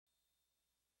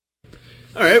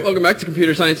All right, welcome back to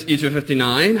Computer Science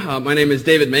E259. My name is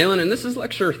David Malin, and this is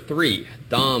Lecture 3,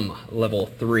 DOM Level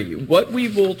 3. What we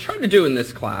will try to do in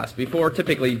this class, before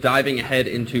typically diving ahead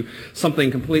into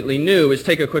something completely new, is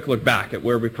take a quick look back at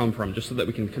where we've come from, just so that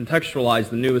we can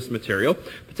contextualize the newest material,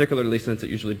 particularly since it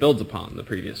usually builds upon the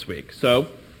previous week. So,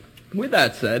 with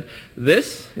that said,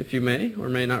 this, if you may or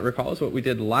may not recall, is what we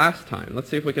did last time. Let's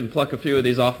see if we can pluck a few of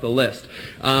these off the list.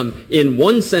 In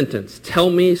one sentence, tell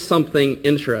me something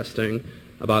interesting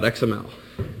about XML.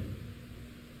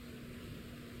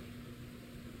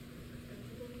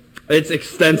 It's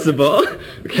extensible.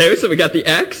 Okay, so we got the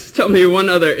X. Tell me one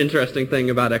other interesting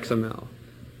thing about XML.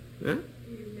 Yeah?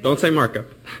 Don't say markup.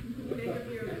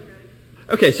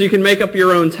 Okay, so you can make up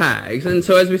your own tags. And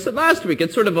so as we said last week,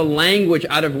 it's sort of a language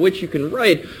out of which you can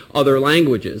write other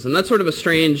languages. And that's sort of a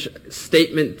strange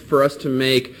statement for us to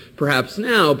make perhaps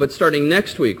now, but starting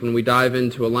next week when we dive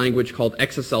into a language called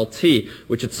XSLT,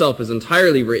 which itself is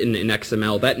entirely written in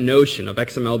XML, that notion of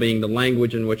XML being the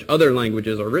language in which other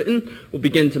languages are written will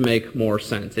begin to make more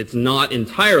sense. It's not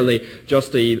entirely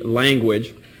just a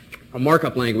language, a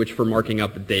markup language for marking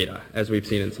up data, as we've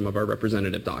seen in some of our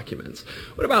representative documents.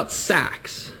 What about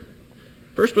SACS?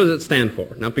 First, what does it stand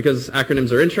for? Not because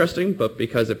acronyms are interesting, but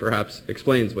because it perhaps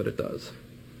explains what it does.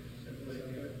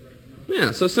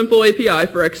 Yeah, so Simple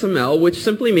API for XML, which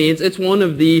simply means it's one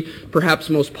of the perhaps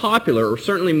most popular, or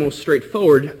certainly most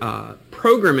straightforward,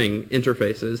 programming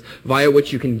interfaces via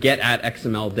which you can get at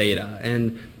XML data.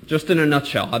 And just in a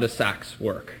nutshell, how does SACS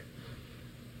work?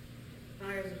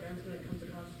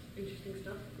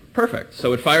 Perfect.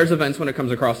 So it fires events when it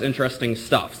comes across interesting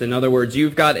stuff. In other words,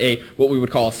 you've got what we would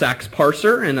call a SACS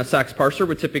parser, and a SACS parser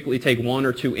would typically take one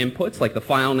or two inputs, like the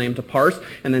file name to parse,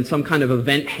 and then some kind of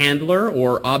event handler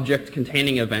or object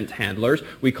containing event handlers.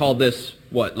 We called this,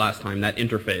 what, last time, that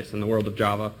interface in the world of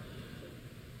Java?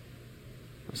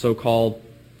 A so-called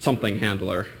something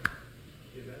handler.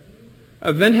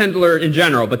 Event handler in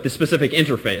general, but the specific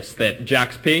interface that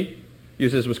JAX-P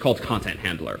uses was called content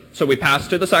handler. So we pass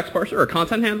to the SACS parser a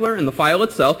content handler in the file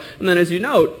itself, and then as you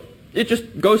note, it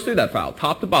just goes through that file,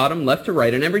 top to bottom, left to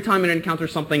right, and every time it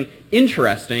encounters something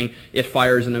interesting, it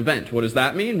fires an event. What does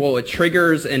that mean? Well, it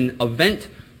triggers an event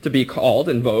to be called,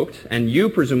 invoked, and you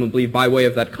presumably, by way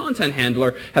of that content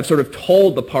handler, have sort of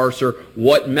told the parser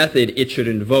what method it should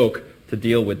invoke to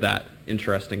deal with that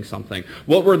interesting something.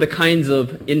 What were the kinds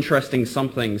of interesting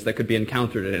somethings that could be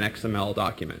encountered in an XML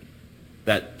document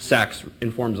that SACS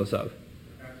informs us of?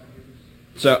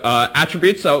 So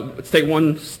attributes, so let's take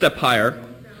one step higher.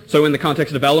 So in the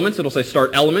context of elements, it'll say start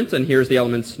element, and here's the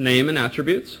element's name and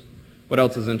attributes. What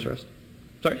else is interesting?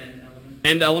 Sorry?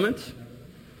 End element.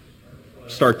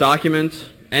 Start document,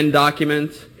 end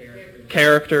document,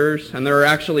 characters, and there are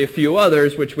actually a few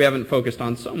others which we haven't focused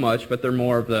on so much, but they're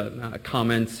more of the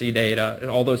comments, CData,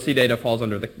 although CData falls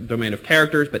under the domain of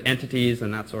characters, but entities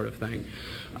and that sort of thing.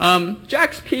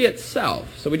 JAX-P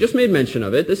itself, so we just made mention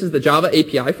of it. This is the Java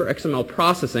API for XML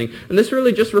processing, and this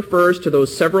really just refers to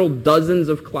those several dozens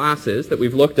of classes that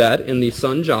we've looked at in the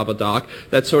Sun Java doc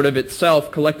that sort of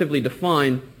itself collectively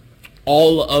define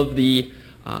all of the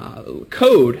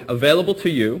code available to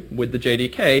you with the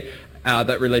JDK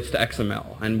that relates to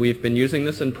XML. And we've been using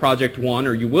this in Project 1,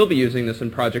 or you will be using this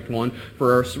in Project 1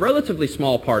 for a relatively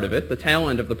small part of it, the tail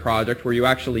end of the project, where you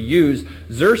actually use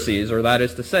Xerces, or that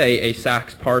is to say, a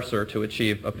SACS parser to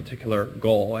achieve a particular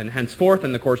goal. And henceforth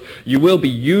in the course, you will be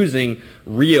using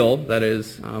real, that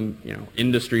is,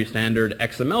 industry standard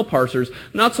XML parsers,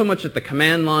 not so much at the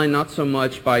command line, not so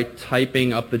much by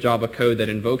typing up the Java code that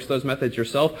invokes those methods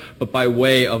yourself, but by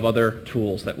way of other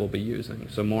tools that we'll be using.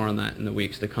 So more on that in the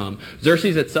weeks to come.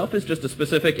 Xerces itself is just a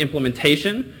specific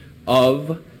implementation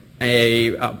of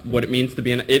what it means to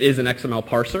be it is an XML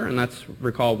parser, and that's,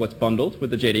 recall, what's bundled with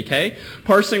the JDK.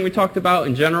 Parsing, we talked about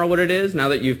in general what it is. Now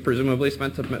that you've presumably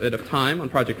spent a bit of time on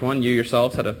Project 1, you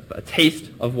yourselves had a taste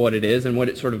of what it is and what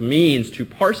it sort of means to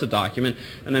parse a document,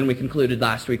 and then we concluded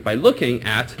last week by looking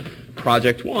at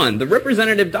Project 1. The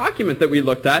representative document that we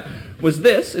looked at was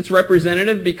this. It's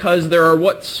representative because there are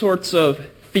what sorts of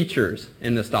features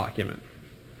in this document?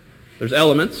 There's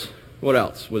elements. What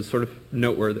else was sort of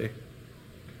noteworthy?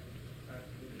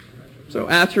 So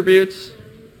attributes,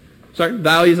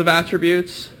 values of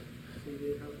attributes.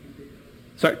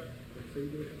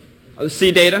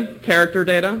 C data, character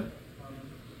data.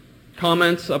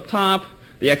 Comments up top,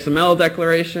 the XML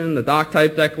declaration, the doc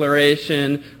type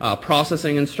declaration,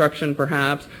 processing instruction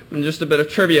perhaps, and just a bit of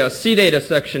trivia. C data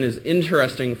section is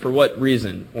interesting for what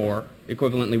reason, or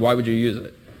equivalently, why would you use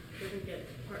it?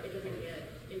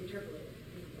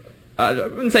 I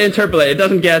wouldn't say interpolate. It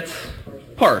doesn't get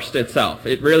parsed itself.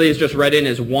 It really is just read in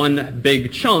as one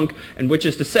big chunk, and which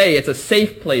is to say it's a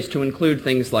safe place to include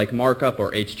things like markup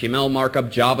or HTML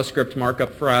markup, JavaScript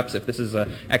markup perhaps, if this is a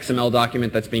XML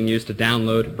document that's being used to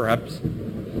download perhaps.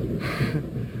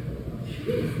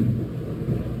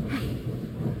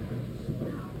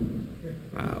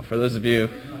 Wow, for those of you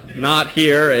not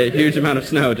here, a huge amount of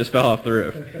snow just fell off the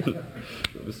roof.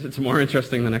 It's more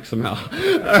interesting than XML.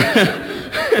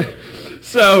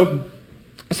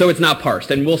 So it's not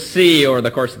parsed, and we'll see over the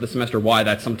course of the semester why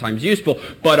that's sometimes useful,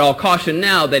 but I'll caution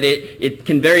now that it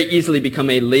can very easily become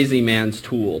a lazy man's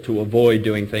tool to avoid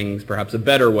doing things perhaps a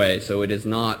better way, so it is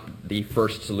not the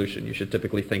first solution you should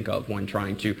typically think of when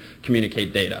trying to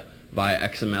communicate data via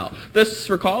XML. This,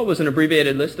 recall, was an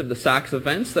abbreviated list of the SACS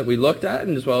events that we looked at,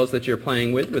 and as well as that you're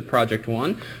playing with Project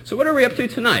One. So what are we up to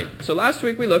tonight? So last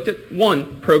week we looked at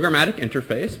one programmatic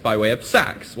interface by way of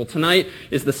SACS. Well, tonight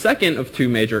is the second of two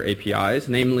major APIs,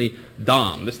 namely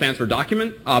DOM. This stands for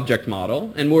Document Object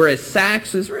Model, and whereas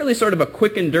SACS is really sort of a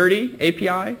quick and dirty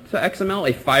API to XML,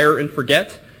 a fire and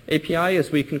forget API, as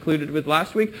we concluded with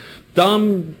last week,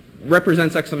 DOM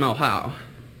represents XML how?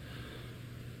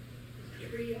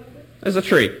 As a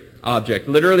tree object,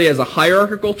 literally as a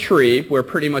hierarchical tree where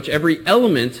pretty much every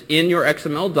element in your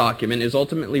XML document is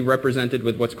ultimately represented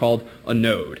with what's called a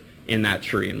node in that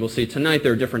tree. And we'll see tonight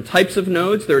there are different types of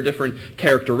nodes, there are different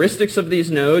characteristics of these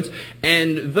nodes,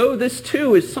 and though this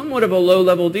too is somewhat of a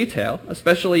low-level detail,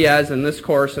 especially as in this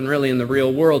course and really in the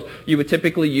real world, you would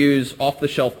typically use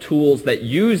off-the-shelf tools that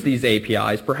use these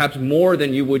APIs, perhaps more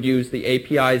than you would use the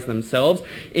APIs themselves.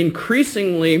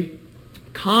 Increasingly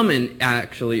common,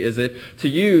 actually, is it to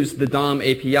use the DOM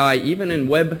API even in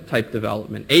web type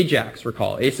development. AJAX,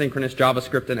 recall, asynchronous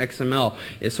JavaScript and XML,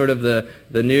 is sort of the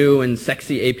new and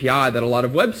sexy API that a lot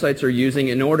of websites are using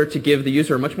in order to give the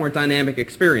user a much more dynamic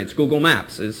experience. Google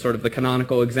Maps is sort of the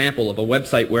canonical example of a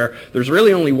website where there's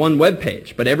really only one web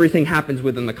page, but everything happens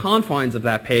within the confines of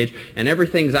that page, and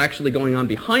everything's actually going on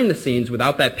behind the scenes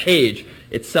without that page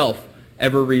itself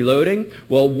ever reloading.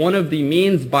 Well, one of the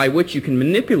means by which you can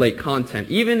manipulate content,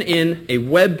 even in a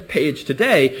web page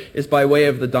today, is by way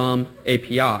of the DOM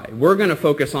API. We're going to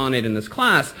focus on it in this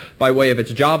class by way of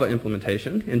its Java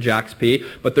implementation in JAX-P,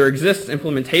 but there exists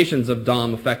implementations of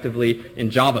DOM effectively in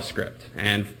JavaScript.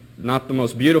 And not the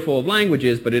most beautiful of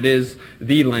languages, but it is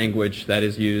the language that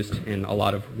is used in a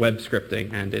lot of web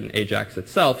scripting and in AJAX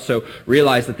itself. So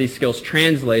realize that these skills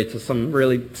translate to some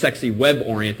really sexy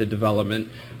web-oriented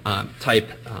development type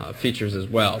features as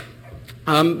well.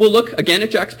 We'll look again at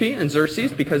JAX-P and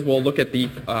Xerces because we'll look at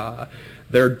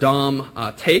their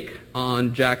DOM take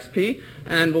on JAX-P,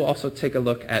 and we'll also take a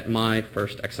look at my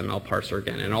first XML parser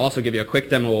again. And I'll also give you a quick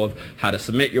demo of how to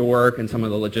submit your work and some of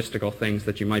the logistical things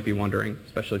that you might be wondering,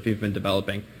 especially if you've been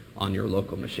developing on your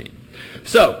local machine.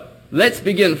 So let's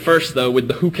begin first, though, with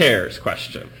the who cares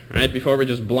question, right? Before we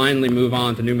just blindly move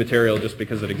on to new material just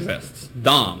because it exists.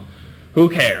 DOM. Who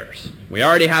cares? We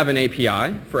already have an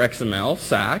API for XML,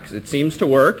 SACS. It seems to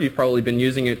work. You've probably been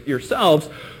using it yourselves.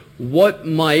 What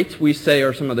might we say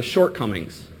are some of the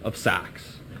shortcomings of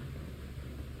SACS?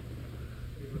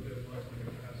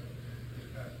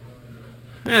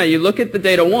 Yeah, you look at the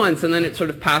data once and then it sort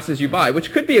of passes you by,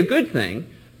 which could be a good thing.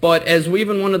 But as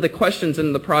even one of the questions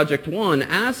in the Project One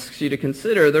asks you to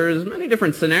consider, there's many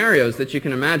different scenarios that you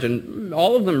can imagine.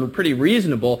 All of them are pretty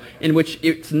reasonable, in which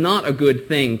it's not a good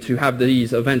thing to have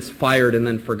these events fired and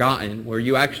then forgotten, where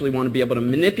you actually want to be able to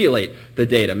manipulate the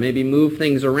data, maybe move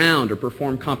things around or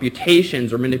perform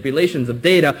computations or manipulations of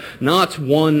data, not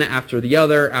one after the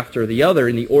other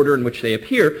in the order in which they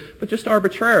appear, but just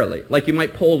arbitrarily. Like you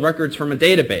might pull records from a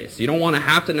database. You don't want to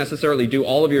have to necessarily do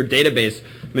all of your database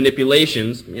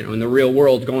manipulations, in the real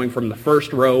world, going from the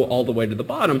first row all the way to the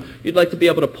bottom. You'd like to be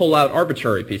able to pull out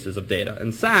arbitrary pieces of data.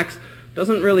 And SACS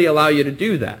doesn't really allow you to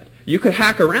do that. You could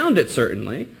hack around it,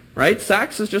 certainly, right?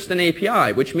 SACS is just an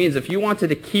API, which means if you wanted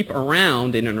to keep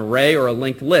around in an array or a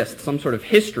linked list some sort of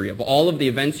history of all of the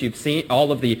events you've seen,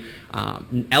 all of the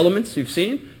elements you've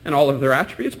seen, and all of their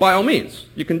attributes, by all means,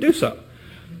 you can do so.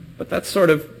 But that's sort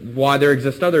of why there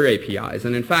exist other APIs.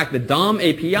 And in fact, the DOM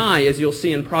API, as you'll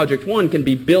see in Project One, can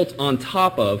be built on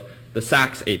top of the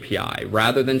SACS API,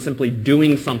 rather than simply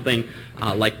doing something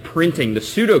like printing the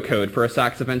pseudocode for a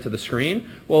SACS event to the screen.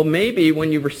 Well, maybe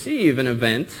when you receive an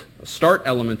event, a start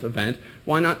element event,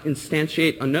 why not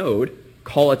instantiate a node,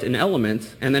 call it an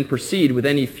element, and then proceed with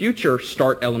any future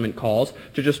start element calls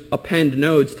to just append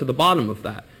nodes to the bottom of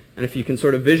that. And if you can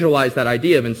sort of visualize that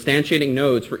idea of instantiating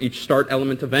nodes for each start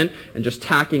element event and just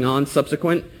tacking on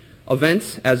subsequent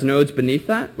events as nodes beneath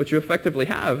that, what you effectively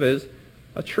have is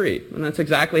a tree. And that's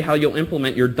exactly how you'll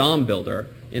implement your DOM builder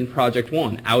in Project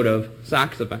 1 out of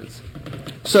SAX events.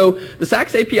 So the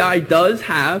SAX API does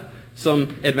have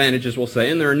some advantages, we'll say,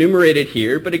 and they're enumerated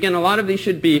here. But again, a lot of these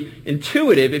should be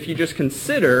intuitive if you just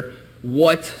consider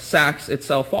what SAX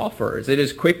itself offers. It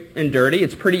is quick and dirty.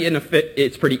 It's pretty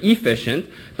efficient.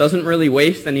 Doesn't really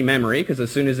waste any memory because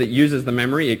as soon as it uses the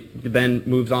memory, it then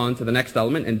moves on to the next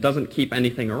element and doesn't keep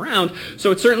anything around.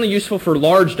 So it's certainly useful for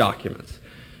large documents.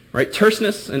 Right?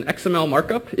 Terseness and XML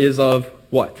markup is of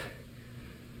what?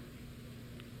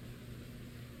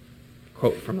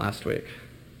 Quote from last week,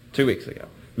 2 weeks ago.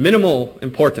 Minimal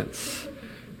importance.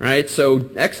 Right? So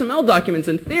XML documents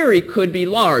in theory could be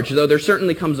large, though there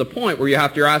certainly comes a point where you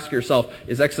have to ask yourself,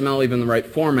 is XML even the right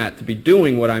format to be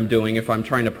doing what I'm doing if I'm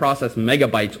trying to process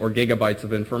megabytes or gigabytes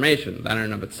of information? That in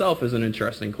and of itself is an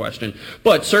interesting question.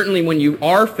 But certainly when you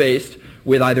are faced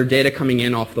with either data coming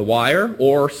in off the wire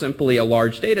or simply a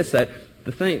large data set,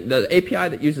 the API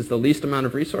that uses the least amount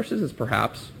of resources is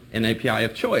perhaps an API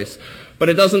of choice. But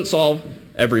it doesn't solve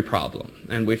every problem,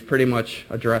 and we've pretty much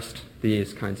addressed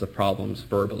these kinds of problems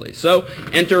verbally. So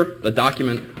enter the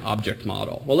document object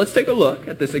model. Well, let's take a look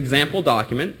at this example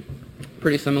document,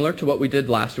 pretty similar to what we did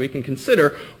last week, and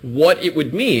consider what it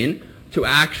would mean to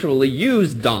actually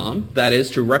use DOM, that is,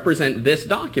 to represent this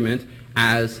document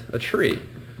as a tree.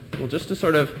 Well, just to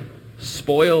sort of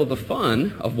spoil the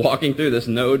fun of walking through this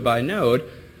node by node,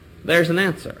 there's an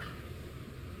answer.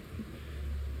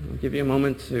 I'll give you a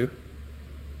moment to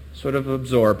sort of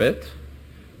absorb it,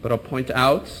 but I'll point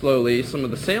out slowly some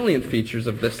of the salient features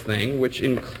of this thing, which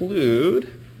include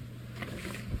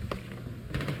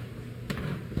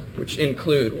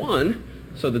one,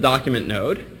 so the document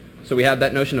node. So we have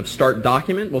that notion of start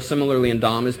document. Well, similarly in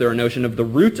DOM, is there a notion of the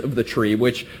root of the tree,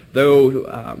 which,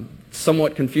 though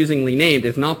somewhat confusingly named,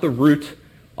 is not the root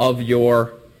of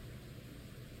your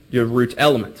root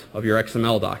element of your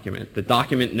XML document. The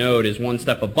document node is one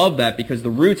step above that because the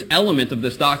root element of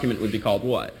this document would be called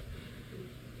what?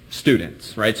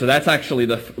 Students, right? So that's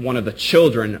actually one of the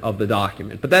children of the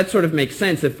document. But that sort of makes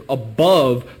sense. If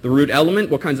above the root element,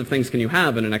 what kinds of things can you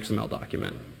have in an XML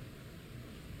document?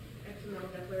 XML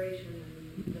declaration.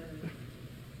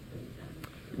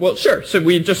 Well, sure. So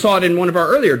we just saw it in one of our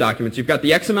earlier documents. You've got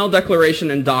the XML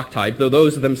declaration and doc type, though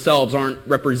those themselves aren't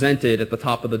represented at the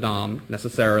top of the DOM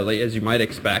necessarily, as you might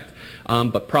expect.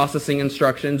 But processing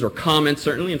instructions or comments,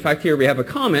 certainly. In fact, here we have a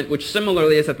comment, which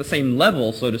similarly is at the same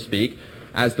level, so to speak,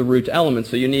 as the root element.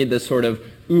 So you need this sort of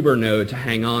uber node to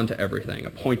hang on to everything, a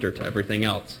pointer to everything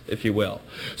else, if you will.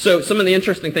 So some of the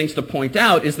interesting things to point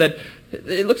out is that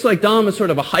it looks like DOM is sort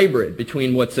of a hybrid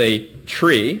between what's a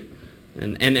tree,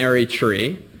 an n-ary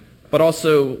tree, but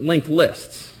also linked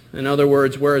lists. In other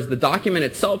words, whereas the document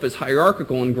itself is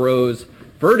hierarchical and grows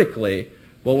vertically,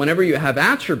 well, whenever you have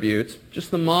attributes,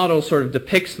 just the model sort of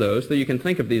depicts those, though you can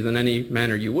think of these in any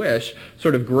manner you wish,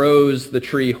 sort of grows the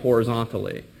tree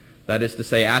horizontally. That is to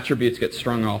say, attributes get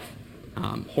strung off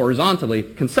horizontally,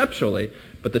 conceptually,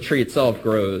 but the tree itself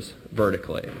grows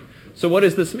vertically. So what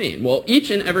does this mean? Well, each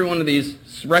and every one of these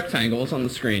rectangles on the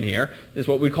screen here is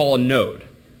what we call a node.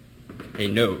 A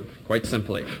node, quite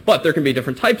simply. But there can be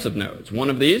different types of nodes. One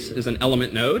of these is an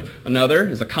element node. Another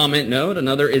is a comment node.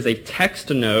 Another is a text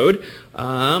node.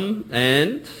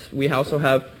 And we also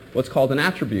have what's called an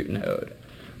attribute node.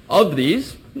 Of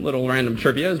these, little random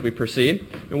trivia as we proceed,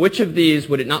 in which of these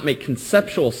would it not make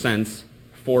conceptual sense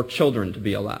for children to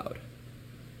be allowed?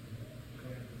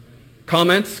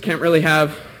 Comments can't really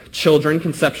have children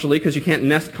conceptually because you can't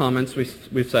nest comments,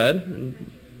 we've said,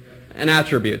 and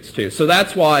attributes too. So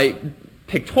that's why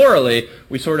pictorially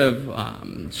we sort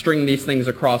of string these things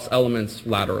across elements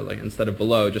laterally instead of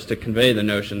below, just to convey the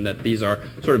notion that these are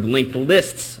sort of linked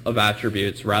lists of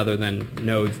attributes rather than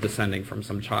nodes descending from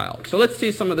some child. So let's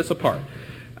see some of this apart.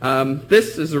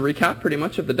 This is a recap pretty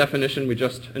much of the definition we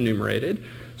just enumerated.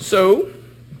 So,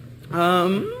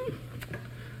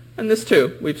 and this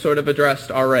too, we've sort of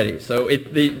addressed already. So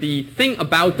the thing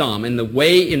about DOM and the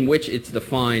way in which it's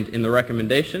defined in the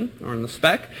recommendation or in the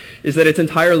spec is that it's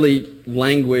entirely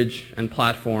language and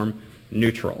platform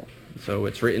neutral. So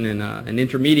it's written in an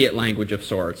intermediate language of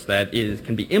sorts that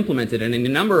can be implemented in a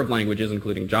number of languages,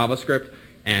 including JavaScript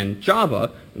and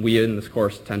Java. We in this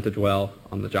course tend to dwell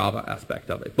on the Java aspect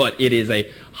of it. But it is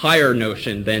a higher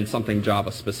notion than something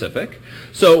Java specific.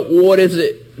 So what is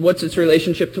it? What's its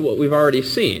relationship to what we've already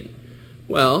seen?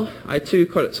 Well, I too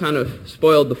kind of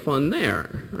spoiled the fun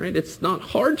there. Right? It's not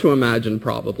hard to imagine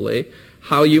probably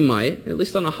how you might, at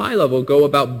least on a high level, go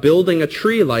about building a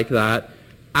tree like that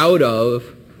out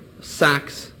of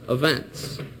SAX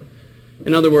events.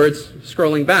 In other words,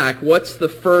 scrolling back, what's the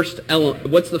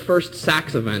first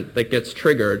SAX event that gets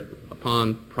triggered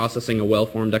upon processing a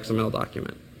well-formed XML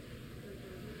document?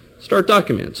 Start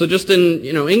document. So just in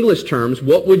English terms,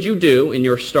 what would you do in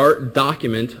your start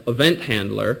document event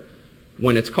handler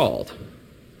when it's called?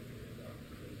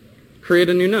 Create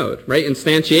a new node, right?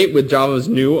 Instantiate with Java's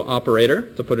new operator,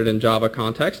 to put it in Java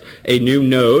context, a new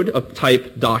node of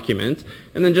type document,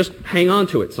 and then just hang on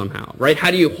to it somehow, right?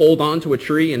 How do you hold on to a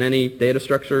tree in any data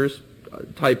structures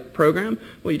type program?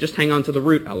 Well, you just hang on to the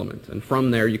root element, and from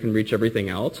there you can reach everything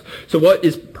else. So what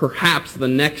is perhaps the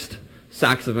next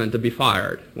SACS event to be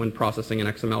fired when processing an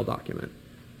XML document?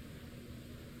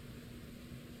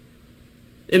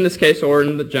 In this case, or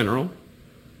in the general.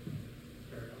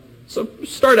 So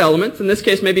start element, in this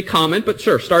case maybe comment, but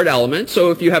sure, start element. So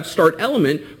if you have start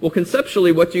element, well,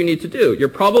 conceptually, what do you need to do? You're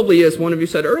probably, as one of you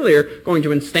said earlier, going to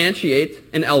instantiate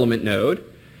an element node.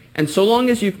 And so long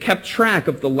as you've kept track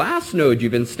of the last node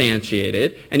you've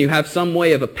instantiated, and you have some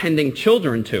way of appending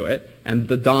children to it, and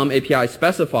the DOM API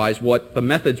specifies what the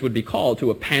methods would be called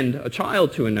to append a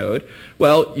child to a node,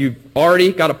 well, you've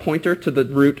already got a pointer to the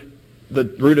root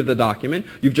of the document.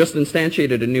 You've just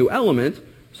instantiated a new element.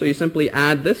 So you simply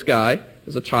add this guy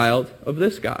as a child of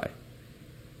this guy.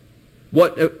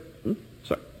 What? Sorry. I'm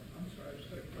sorry,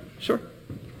 just a question. Sure.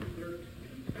 There are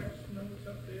two text nodes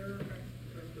up there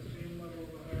at the same level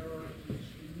of the hierarchy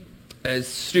as student. As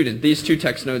student, these two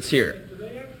text nodes here. Do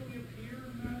they actually appear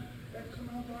in that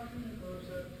XML document, or is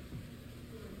that?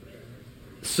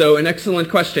 So an excellent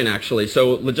question, actually.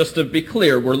 So just to be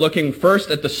clear, we're looking first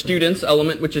at the students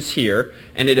element, which is here,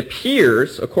 and it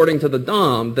appears, according to the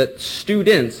DOM, that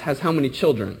students has how many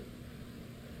children?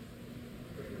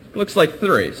 Looks like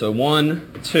 3. So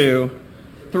 1, 2,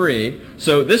 3.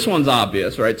 So this one's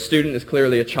obvious, right? Student is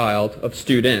clearly a child of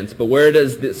students. But where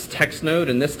does this text node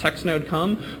and this text node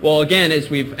come? Well, again, as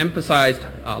we've emphasized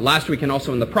last week and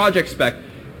also in the project spec,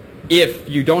 if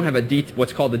you don't have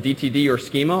what's called a DTD or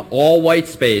schema, all white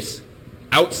space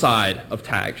outside of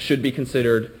tags should be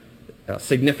considered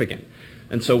significant.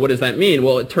 And so what does that mean?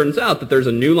 Well, it turns out that there's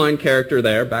a new line character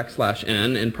there,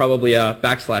 \n, and probably a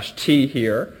 \t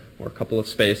here, or a couple of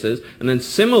spaces. And then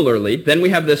similarly, then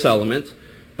we have this element,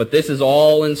 but this is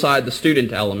all inside the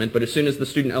student element. But as soon as the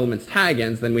student element's tag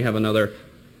ends, then we have another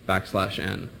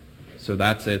 \n. So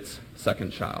that's its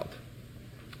second child.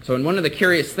 So one of the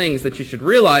curious things that you should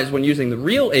realize when using the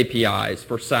real APIs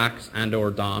for SACS and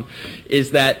or DOM is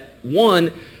that,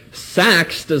 one,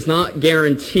 SACS does not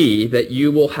guarantee that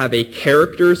you will have a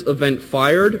characters event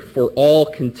fired for all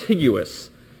contiguous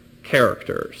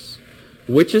characters.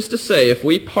 Which is to say, if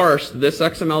we parse this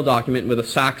XML document with a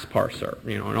SACS parser,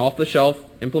 an off-the-shelf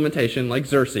implementation like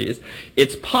Xerces,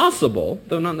 it's possible,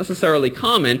 though not necessarily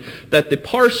common, that the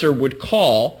parser would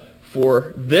call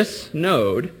for this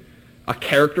node a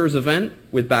characters event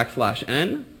with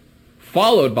 \n,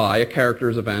 followed by a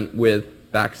characters event with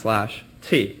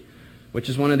 \t, which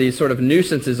is one of these sort of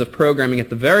nuisances of programming at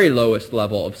the very lowest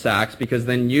level of SACS, because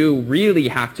then you really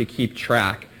have to keep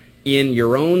track in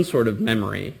your own sort of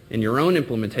memory, in your own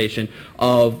implementation,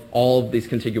 of all of these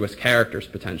contiguous characters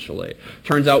potentially.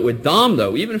 Turns out with DOM,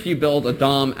 though, even if you build a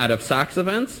DOM out of SACS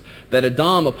events, that a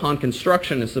DOM upon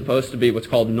construction is supposed to be what's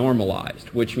called normalized,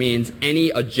 which means any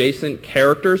adjacent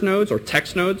characters nodes, or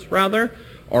text nodes rather,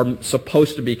 are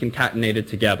supposed to be concatenated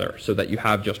together so that you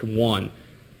have just one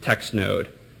text node,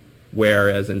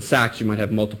 whereas in SACS you might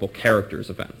have multiple characters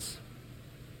events.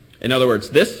 In other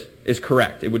words, this is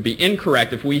correct. It would be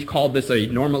incorrect if we called this a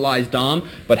normalized DOM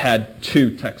but had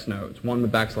two text nodes, one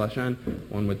with \n,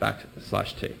 one with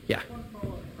 \t. Yeah. One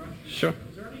follow-up question. Sure.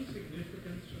 Is there any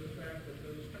significance to the fact that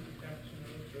those two text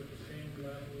nodes are at the same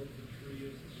level of the tree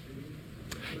as the student?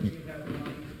 Would you have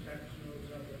one text nodes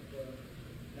up at the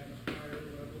next higher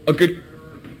level?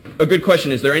 A good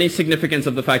question. Is there any significance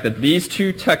of the fact that these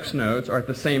two text nodes are at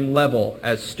the same level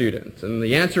as students? And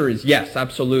the answer is yes,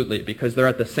 absolutely, because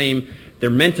they're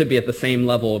meant to be at the same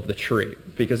level of the tree.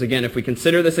 Because again, if we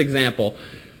consider this example,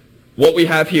 what we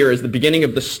have here is the beginning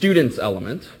of the students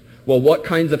element. Well, what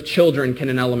kinds of children can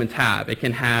an element have? It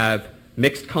can have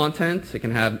mixed content, it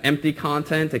can have empty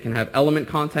content, it can have element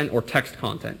content, or text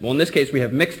content. Well, in this case, we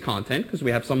have mixed content because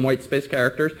we have some white space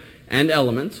characters and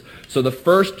elements. So the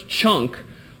first chunk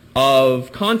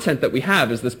of content that we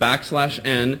have is this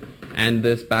 \n and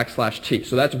this \t.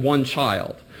 So that's one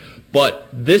child. But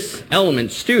this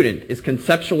element, student, is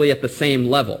conceptually at the same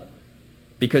level,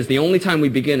 because the only time we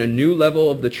begin a new level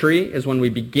of the tree is when we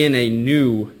begin a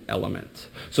new element.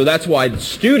 So that's why the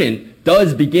student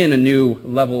does begin a new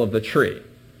level of the tree.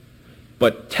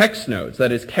 But text nodes,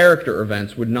 that is character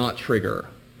events, would not trigger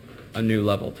a new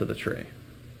level to the tree.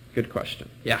 Good question.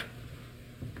 Yeah?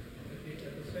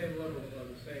 At the same level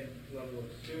of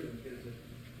student, is it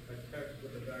a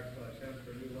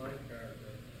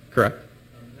Correct.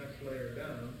 Next layer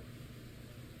down,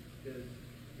 is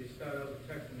you start out with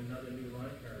text and another new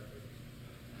line character.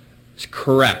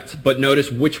 Correct, but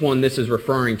notice which one this is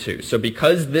referring to. So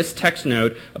because this text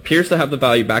node appears to have the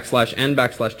value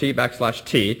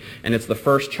 \n\t, and it's the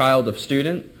first child of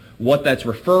student, what that's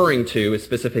referring to is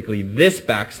specifically this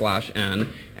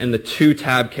 \n and the 2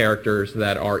 tab characters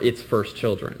that are its first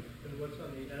children. And what's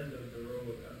on the end of the row of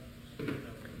that student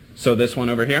element? So this one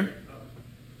over here?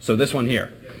 So this one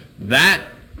here. That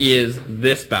is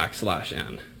this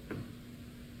 \n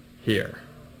here.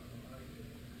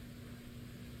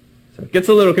 So it gets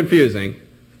a little confusing.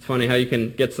 It's funny how you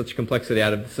can get such complexity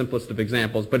out of the simplest of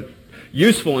examples, but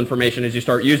useful information as you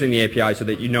start using the API so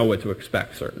that you know what to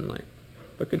expect, certainly.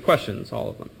 But good questions, all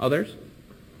of them. Others?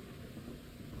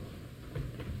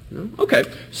 No? Okay.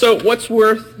 So what's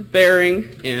worth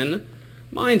bearing in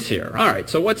mind here? All right.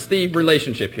 So what's the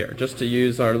relationship here? Just to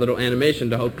use our little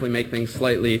animation to hopefully make things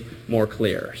slightly more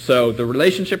clear. So the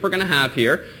relationship we're going to have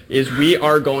here is we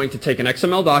are going to take an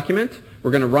XML document. We're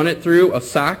going to run it through a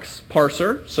SAX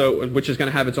parser, which is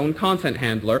going to have its own content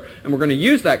handler, and we're going to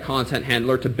use that content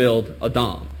handler to build a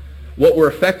DOM. What we're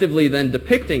effectively then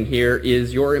depicting here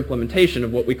is your implementation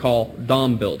of what we call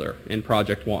DOM Builder in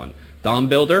Project 1. DOM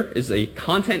Builder is a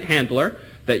content handler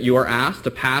that you are asked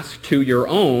to pass to your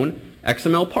own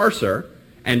XML parser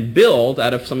and build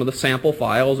out of some of the sample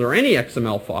files or any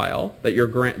XML file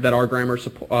that, our grammar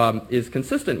is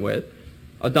consistent with,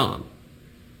 a DOM.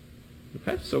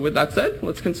 Okay, so with that said,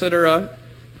 let's consider a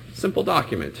simple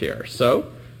document here. So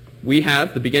we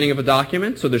have the beginning of a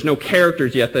document, so there's no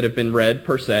characters yet that have been read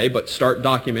per se, but start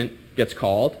document gets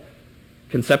called.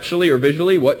 Conceptually or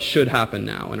visually, what should happen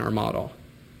now in our model?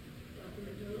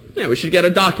 Yeah, we should get a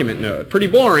document node. Pretty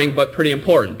boring, but pretty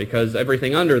important because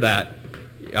everything under that,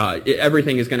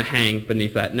 everything is going to hang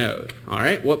beneath that node. All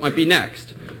right, what might be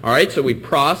next? All right, so we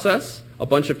process a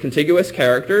bunch of contiguous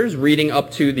characters reading up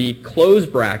to the close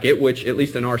bracket, which at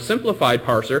least in our simplified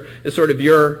parser is sort of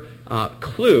your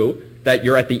clue that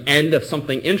you're at the end of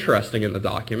something interesting in the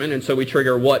document, and so we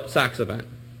trigger what SAX event?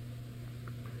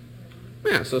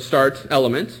 Yeah, so start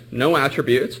element, no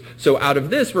attributes. So out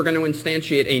of this, we're going to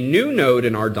instantiate a new node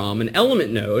in our DOM, an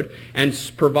element node, and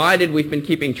provided we've been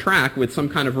keeping track with some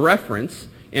kind of reference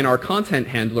in our content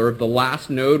handler of the last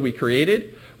node we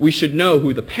created, we should know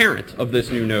who the parent of this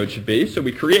new node should be. So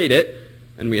we create it,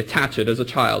 and we attach it as a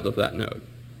child of that node.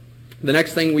 The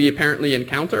next thing we apparently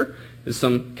encounter is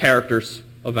some characters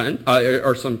event,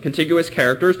 or some contiguous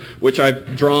characters, which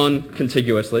I've drawn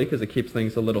contiguously because it keeps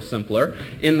things a little simpler.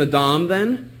 In the DOM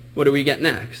then, what do we get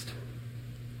next?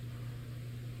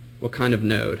 What kind of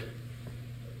node?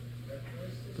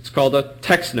 It's called a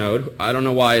text node. I don't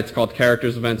know why it's called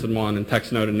characters events in one and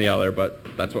text node in the other,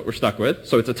 but that's what we're stuck with.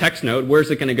 So it's a text node.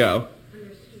 Where's it going to go?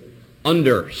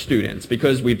 Under students,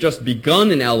 because we've just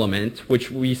begun an element, which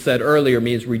we said earlier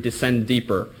means we descend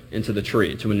deeper into the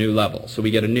tree to a new level. So we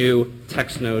get a new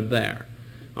text node there.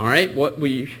 All right, what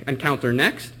we encounter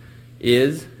next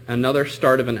is another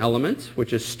start of an element,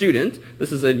 which is student.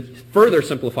 This is a further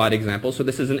simplified example. So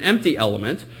this is an empty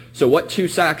element. So what 2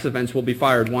 SAX events will be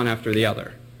fired one after the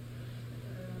other?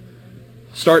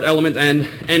 Start element and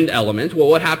end element. Well,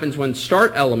 what happens when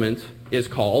start element is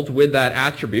called with that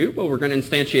attribute? Well, we're going to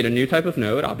instantiate a new type of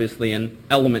node, obviously an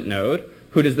element node.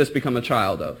 Who does this become a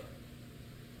child of?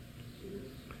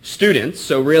 Students.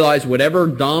 So realize whatever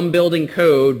DOM building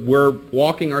code we're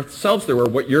walking ourselves through, or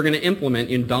what you're going to implement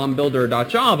in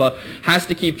dombuilder.java, has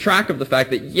to keep track of the fact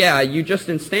that, yeah, you just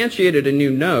instantiated a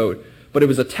new node, but it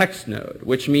was a text node,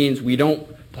 which means we don't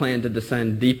plan to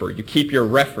descend deeper. You keep your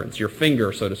reference, your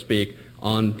finger, so to speak,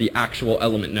 on the actual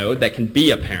element node that can be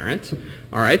a parent.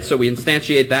 All right, so we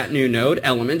instantiate that new node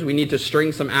element. We need to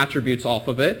string some attributes off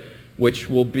of it, which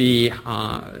will be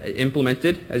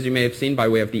implemented, as you may have seen, by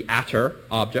way of the attr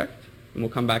object. And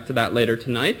we'll come back to that later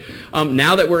tonight.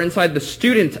 Now that we're inside the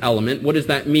student element, what does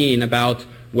that mean about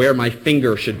where my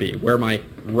finger should be, where my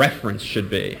reference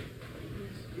should be?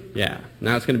 Yeah,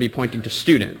 now it's going to be pointing to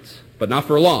student, but not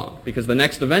for long, because the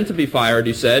next event to be fired,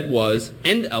 you said, was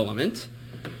end element.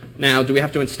 Now, do we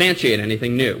have to instantiate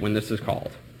anything new when this is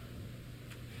called?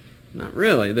 Not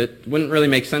really. That wouldn't really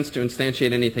make sense to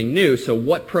instantiate anything new, so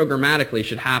what programmatically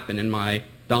should happen in my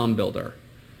DOM builder?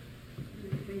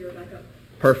 Finger back up.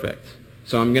 Perfect.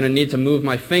 So I'm going to need to move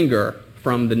my finger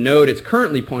from the node it's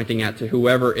currently pointing at to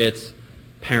whoever its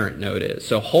parent node is.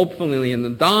 So hopefully in the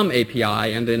DOM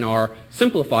API and in our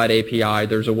simplified API,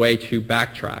 there's a way to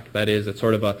backtrack. That is, it's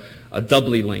sort of a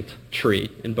doubly linked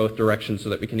tree in both directions so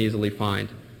that we can easily find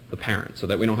the parent, so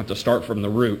that we don't have to start from the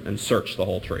root and search the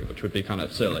whole tree, which would be kind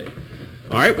of silly.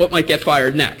 All right, what might get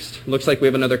fired next? Looks like we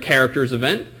have another characters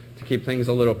event. keep things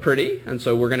a little pretty, and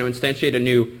so we're going to instantiate a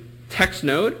new text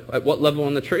node. At what level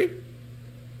on the tree?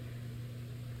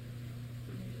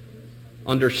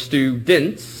 Under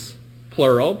students,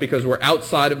 plural, because we're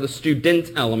outside of the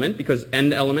student element, because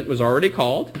end element was already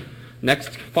called.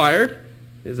 Next fired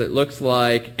is it looks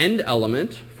like end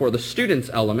element for the students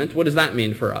element. What does that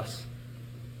mean for us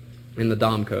in the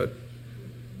DOM code?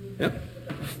 Yep.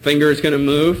 Finger is going to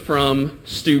move from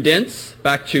students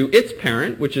back to its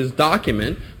parent, which is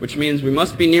document, which means we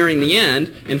must be nearing the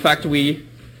end. In fact, we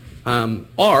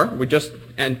are. We just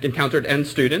encountered end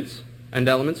students, end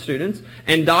element students.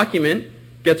 And document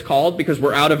gets called because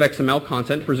we're out of XML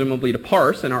content, presumably to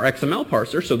parse in our XML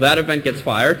parser. So that event gets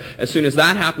fired. As soon as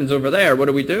that happens over there, what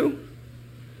do?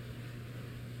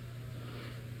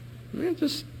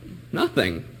 Just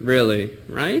nothing, really,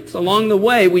 right? Along the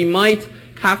way, we might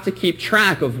have to keep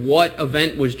track of what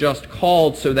event was just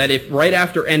called so that if right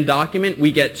after end document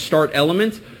we get start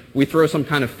element, we throw some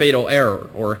kind of fatal error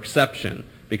or exception,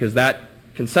 because that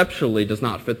conceptually does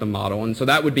not fit the model. And so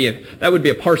that would be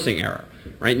a parsing error,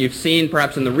 right? And you've seen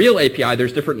perhaps in the real API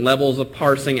there's different levels of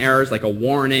parsing errors, like a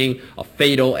warning, a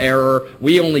fatal error.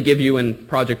 We only give you in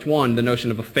Project 1 the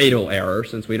notion of a fatal error,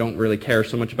 since we don't really care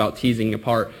so much about teasing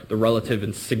apart the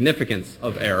relative significance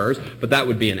of errors, but that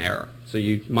would be an error. So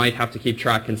you might have to keep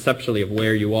track conceptually of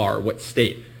where you are, what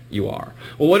state you are.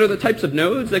 Well, what are the types of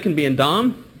nodes that can be in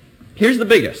DOM? Here's the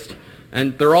biggest,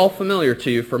 and they're all familiar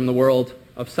to you from the world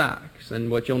of SACS.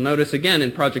 And what you'll notice again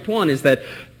in Project 1 is that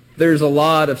there's a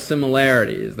lot of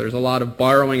similarities. There's a lot of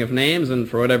borrowing of names, and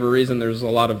for whatever reason, there's a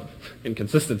lot of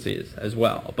inconsistencies as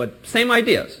well. But same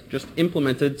ideas, just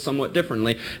implemented somewhat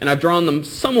differently. And I've drawn them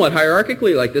somewhat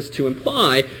hierarchically like this to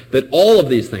imply that all of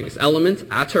these things, elements,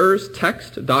 attrs,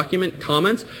 text, document,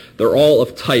 comments, they're all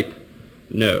of type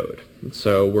node. And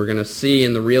so we're going to see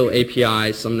in the real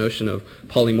API some notion of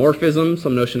polymorphism,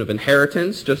 some notion of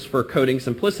inheritance. Just for coding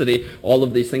simplicity, all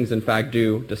of these things in fact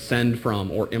do descend from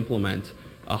or implement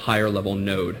a higher level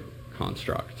node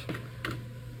construct.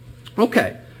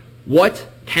 Okay, what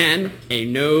can a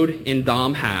node in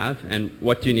DOM have, and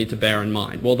what do you need to bear in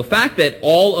mind? Well, the fact that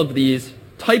all of these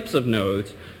types of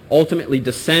nodes ultimately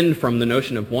descend from the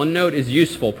notion of one node is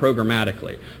useful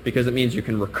programmatically, because it means you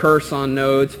can recurse on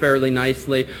nodes fairly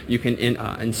nicely. You can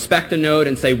inspect a node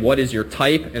and say what is your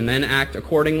type and then act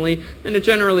accordingly, and it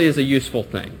generally is a useful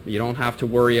thing. You don't have to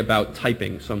worry about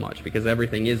typing so much because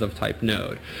everything is of type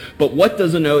node. But what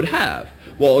does a node have?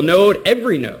 Well,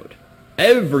 every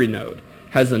node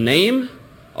has a name,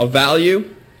 a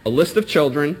value, a list of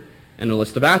children, and a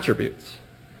list of attributes.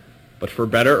 But for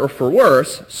better or for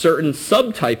worse, certain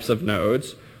subtypes of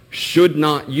nodes should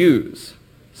not use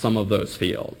some of those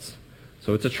fields.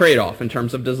 So it's a trade-off in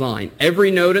terms of design. Every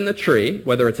node in the tree,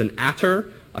 whether it's an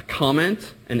attr, a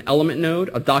comment, an element node,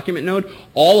 a document node,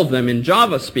 all of them in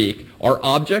Java speak are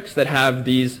objects that have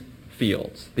these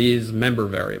fields, these member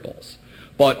variables.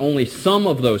 But only some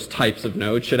of those types of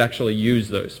nodes should actually use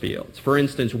those fields. For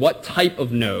instance, what type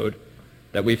of node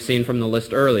that we've seen from the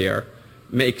list earlier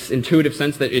makes intuitive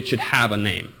sense that it should have a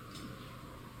name?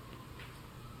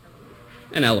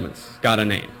 An element's got a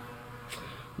name.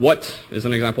 What is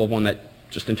an example of one that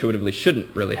just intuitively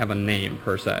shouldn't really have a name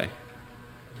per se?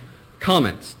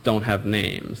 Comments don't have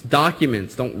names.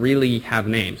 Documents don't really have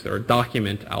names. They're a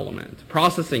document element.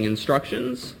 Processing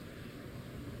instructions,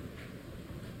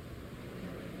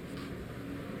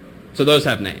 so those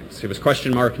have names. It was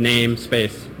question mark, name,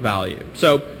 space, value.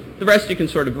 So the rest you can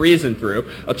sort of reason through.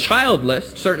 A child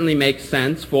list certainly makes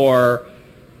sense for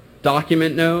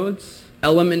document nodes,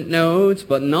 element nodes,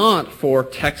 but not for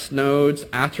text nodes,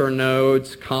 attr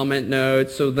nodes, comment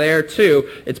nodes. So there too,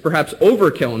 it's perhaps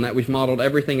overkill in that we've modeled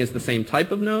everything as the same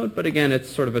type of node, but again, it's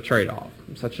sort of a trade-off,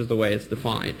 such as the way it's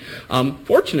defined.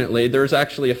 Fortunately, there's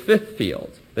actually a fifth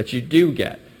field that you do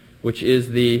get, which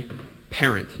is the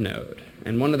parent node.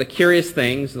 And one of the curious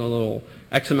things, a little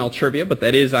XML trivia, but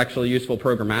that is actually useful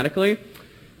programmatically,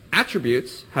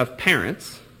 attributes have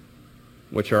parents,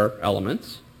 which are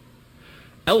elements.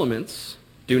 Elements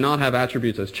do not have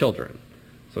attributes as children.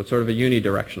 So it's sort of a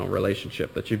unidirectional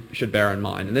relationship that you should bear in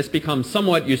mind. And this becomes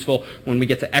somewhat useful when we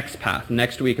get to XPath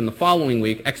next week and the following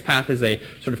week. XPath is a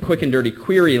sort of quick and dirty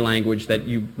query language that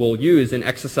you will use in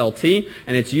XSLT,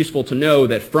 and it's useful to know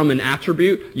that from an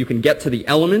attribute you can get to the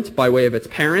element by way of its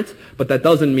parent, but that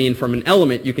doesn't mean from an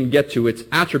element you can get to its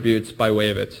attributes by way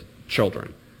of its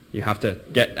children. You have to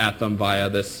get at them via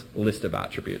this list of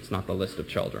attributes, not the list of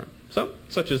children. So,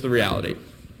 such is the reality.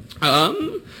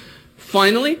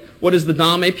 Finally, what does the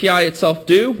DOM API itself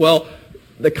do? Well,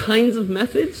 the kinds of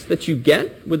methods that you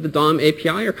get with the DOM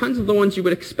API are kinds of the ones you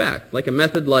would expect, like a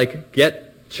method like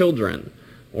getChildren,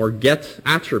 or get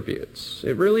attributes.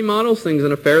 It really models things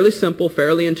in a fairly simple,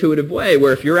 fairly intuitive way,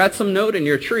 where if you're at some node in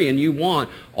your tree and you want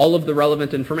all of the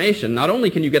relevant information, not only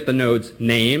can you get the node's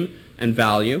name and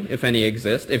value, if any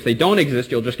exist. If they don't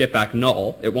exist, you'll just get back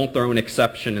null. It won't throw an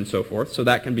exception and so forth, so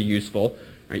that can be useful.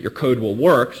 Right? Your code will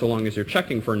work so long as you're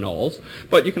checking for nulls.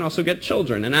 But you can also get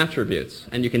children and attributes,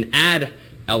 and you can add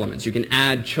elements. You can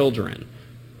add children.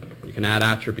 You can add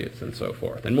attributes and so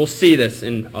forth. And we'll see this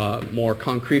in more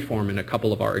concrete form in a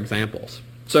couple of our examples.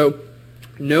 So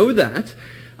know that,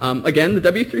 again, the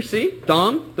W3C,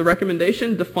 DOM, the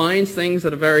recommendation, defines things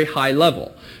at a very high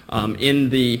level.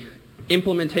 In the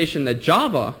implementation that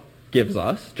Java gives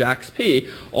us, JAX-P,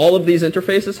 all of these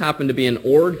interfaces happen to be in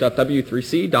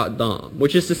org.w3c.dom,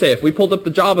 which is to say, if we pulled up the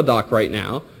Java doc right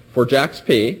now for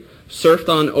JAX-P, surfed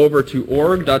on over to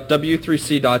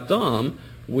org.w3c.dom,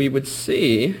 we would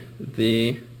see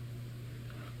the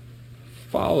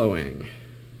following.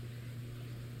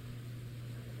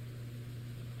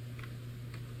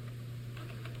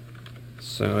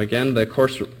 So again, the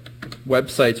course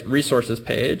website's resources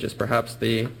page is perhaps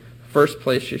the first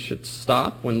place you should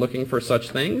stop when looking for such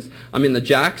things. I'm in the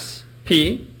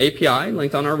JAX-P API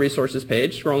linked on our resources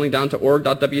page, scrolling down to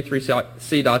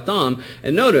org.w3c.dom,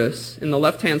 and notice in the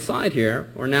left-hand side here,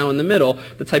 or now in the middle,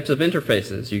 the types of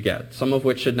interfaces you get, some of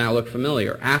which should now look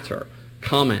familiar. Attr,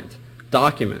 comment,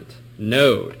 document,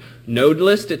 node. Node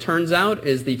list, it turns out,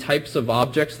 is the types of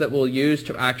objects that we'll use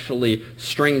to actually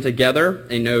string together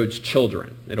a node's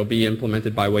children. It'll be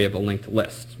implemented by way of a linked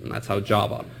list, and that's how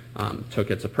Java took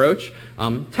its approach.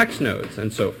 Text nodes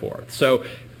and so forth. So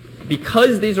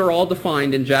because these are all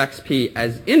defined in JAX-P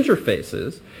as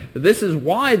interfaces, this is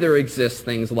why there exist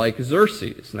things like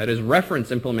Xerces, that is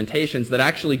reference implementations that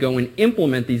actually go and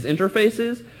implement these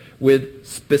interfaces with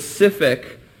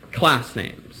specific class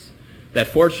names that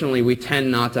fortunately we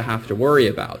tend not to have to worry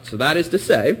about. So that is to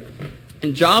say,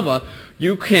 in Java,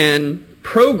 you can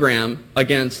program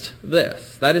against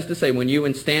this. That is to say, when you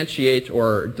instantiate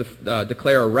or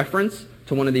declare a reference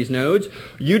to one of these nodes,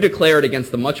 you declare it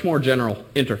against the much more general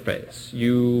interface.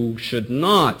 You should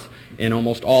not, in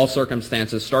almost all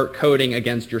circumstances, start coding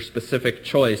against your specific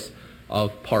choice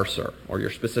of parser or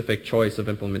your specific choice of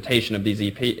implementation of these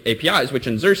APIs, which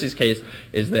in Xerces' case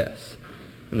is this.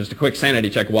 And just a quick sanity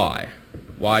check, why?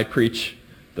 Why preach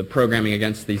the programming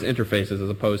against these interfaces as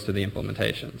opposed to the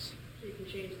implementations?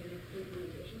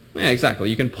 Yeah, exactly.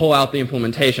 You can pull out the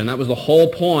implementation. That was the whole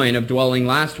point of dwelling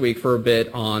last week for a bit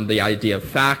on the idea of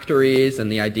factories and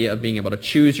the idea of being able to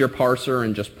choose your parser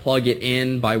and just plug it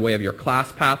in by way of your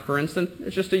class path, for instance.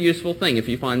 It's just a useful thing. If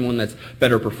you find one that's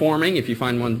better performing, if you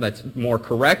find one that's more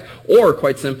correct, or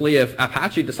quite simply, if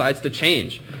Apache decides to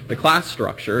change the class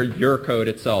structure, your code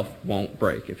itself won't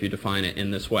break if you define it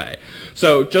in this way.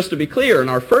 So just to be clear, in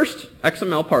our first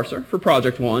XML parser for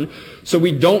Project 1, so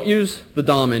we don't use the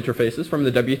DOM interfaces from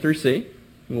the W3C.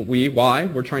 Why?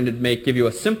 We're trying to give you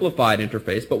a simplified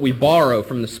interface, but we borrow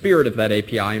from the spirit of that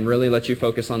API and really let you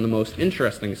focus on the most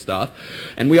interesting stuff.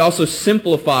 And we also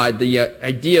simplified the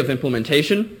idea of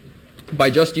implementation by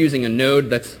just using a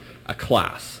node that's a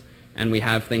class. And we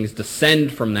have things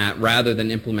descend from that rather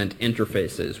than implement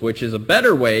interfaces, which is a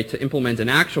better way to implement an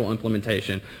actual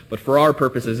implementation. But for our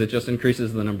purposes, it just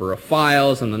increases the number of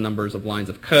files and the numbers of lines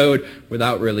of code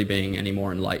without really being any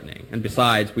more enlightening. And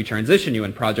besides, we transition you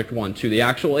in Project 1 to the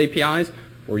actual APIs,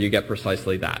 where you get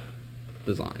precisely that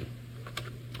design.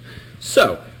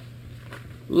 So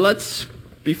let's,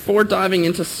 before diving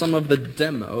into some of the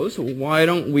demos, why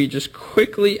don't we just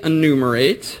quickly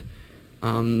enumerate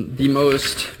the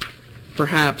most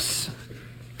perhaps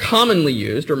commonly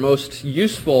used or most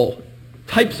useful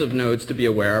types of nodes to be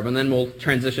aware of, and then we'll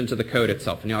transition to the code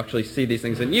itself, and you'll actually see these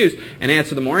things in use and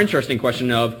answer the more interesting question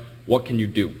of what can you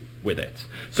do with it.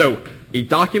 So a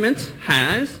document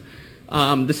has,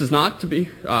 this is not to be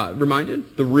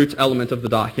reminded, the root element of the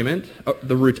document,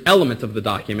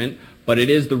 but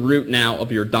it is the root now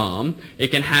of your DOM. It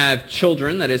can have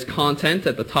children, that is content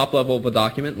at the top level of a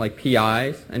document, like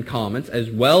PIs and comments, as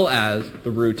well as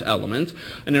the root element.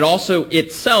 And it also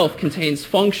itself contains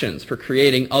functions for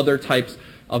creating other types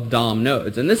of DOM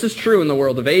nodes. And this is true in the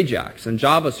world of AJAX and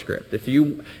JavaScript. If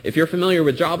you're familiar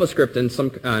with JavaScript and some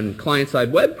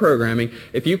client-side web programming,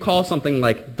 if you call something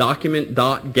like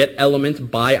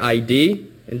document.getElementById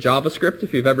in JavaScript,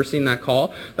 if you've ever seen that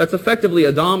call, that's effectively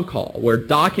a DOM call, where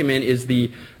document is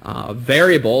the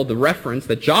variable, the reference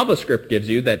that JavaScript gives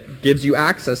you that gives you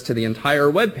access to the entire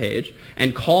web page,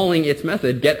 and calling its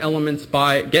method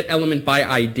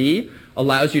getElementById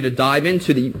allows you to dive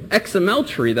into the XML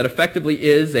tree that effectively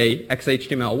is a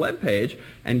XHTML web page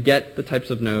and get the types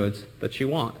of nodes that you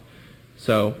want.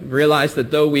 So realize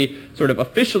that though we sort of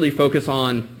officially focus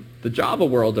on the Java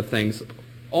world of things,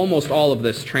 almost all of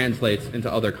this translates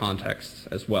into other contexts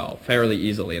as well, fairly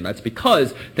easily, and that's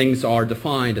because things are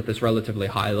defined at this relatively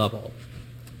high level.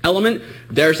 Element,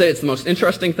 dare say it's the most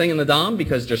interesting thing in the DOM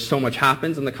because just so much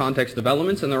happens in the context of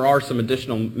elements, and there are some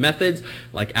additional methods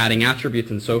like adding attributes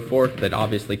and so forth that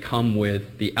obviously come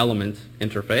with the element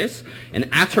interface. An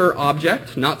attr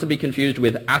object, not to be confused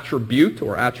with attribute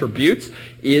or attributes,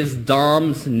 is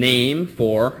DOM's name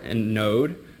for a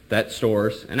node that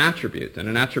stores an attribute. And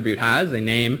an attribute has a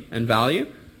name and value.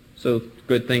 So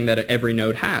good thing that every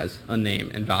node has a name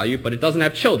and value, but it doesn't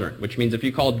have children, which means if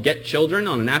you called getChildren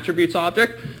on an attributes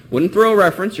object, wouldn't throw a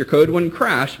reference, your code wouldn't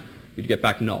crash, you'd get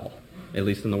back null, at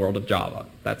least in the world of Java.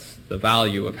 That's the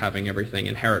value of having everything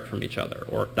inherit from each other,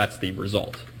 or that's the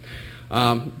result.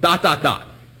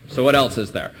 So what else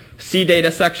is there?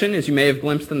 CData section, as you may have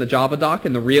glimpsed in the Java doc,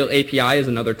 and the real API is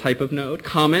another type of node.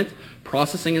 Comment,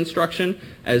 processing instruction,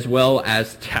 as well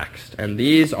as text. And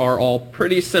these are all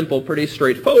pretty simple, pretty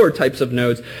straightforward types of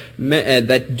nodes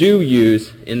that do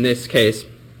use, in this case,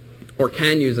 or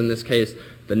can use in this case,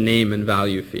 the name and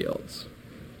value fields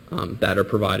that are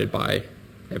provided by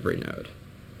every node.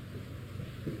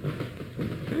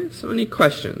 Okay, so any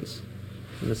questions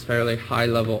in this fairly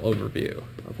high-level overview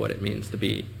of what it means to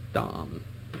be DOM?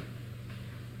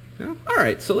 Yeah? All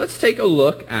right, so let's take a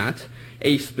look at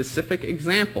a specific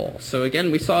example. So again,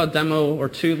 we saw a demo or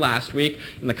two last week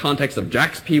in the context of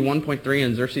JAX-P 1.3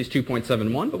 and Xerces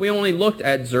 2.71, but we only looked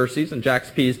at Xerces and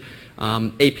JAX-P's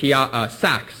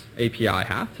SACS API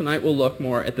half. Tonight we'll look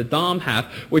more at the DOM half,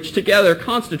 which together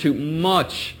constitute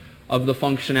much of the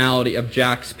functionality of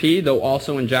JAX-P, though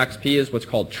also in JAX-P is what's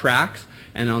called tracks.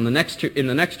 And in the next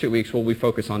 2 weeks, we'll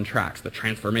focus on tracks, the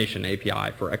transformation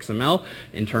API for XML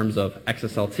in terms of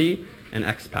XSLT and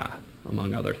XPath,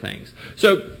 among other things.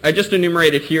 So I just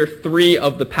enumerated here 3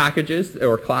 of the packages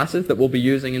or classes that we'll be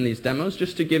using in these demos,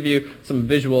 just to give you some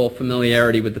visual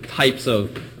familiarity with the types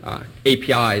of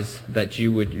APIs that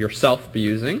you would yourself be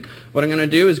using. What I'm going to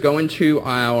do is go into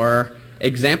our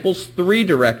examples 3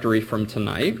 directory from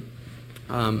tonight,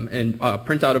 and a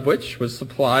printout of which was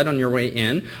supplied on your way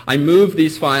in. I moved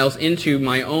these files into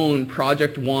my own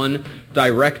Project One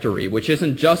directory, which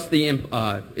isn't just the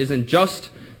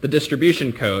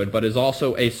distribution code, but is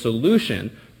also a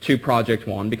solution to Project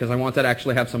One, because I wanted to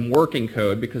actually have some working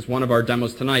code, because one of our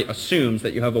demos tonight assumes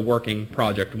that you have a working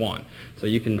Project One. So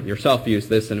you can yourself use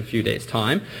this in a few days'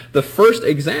 time. The first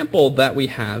example that we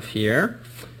have here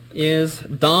is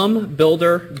DOM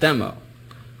Builder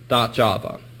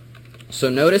Demo.java. So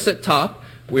notice at top,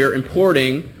 we're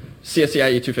importing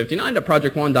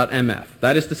CSCIE259.project1.mf.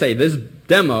 That is to say, this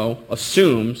demo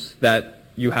assumes that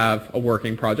you have a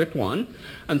working Project One,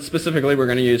 and specifically we're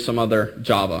going to use some other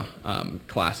Java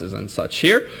classes and such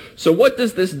here. So what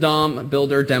does this DOM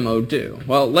Builder demo do?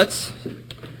 Well, let's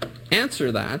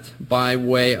answer that by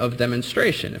way of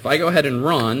demonstration. If I go ahead and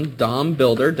run DOM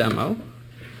Builder demo,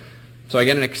 so I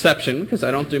get an exception because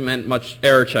I don't do much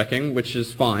error checking, which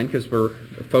is fine because we're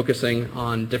focusing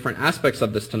on different aspects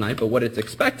of this tonight, but what it's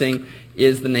expecting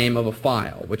is the name of a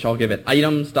file, which I'll give it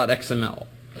items.xml.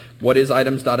 What is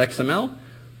items.xml?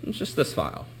 It's just this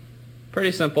file.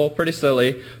 Pretty simple, pretty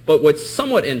silly, but what's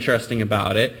somewhat interesting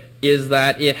about it is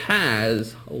that it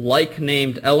has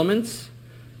like-named elements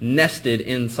nested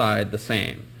inside the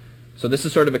same. So this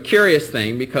is sort of a curious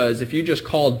thing, because if you just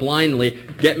called blindly,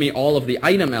 get me all of the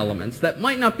item elements, that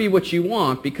might not be what you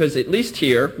want, because at least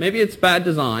here, maybe it's bad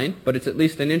design, but it's at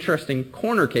least an interesting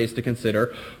corner case to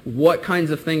consider. What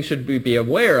kinds of things should we be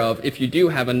aware of if you do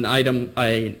have an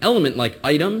element like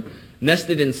item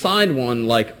nested inside one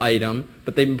like item,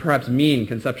 but they perhaps mean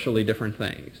conceptually different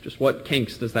things? Just what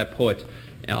kinks does that put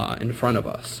in front of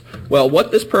us? Well, what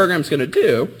this program is going to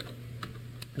do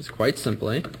is quite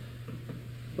simply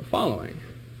the following.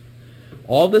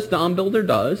 All this DOM Builder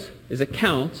does is it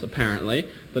counts, apparently,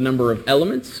 the number of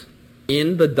elements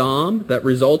in the DOM that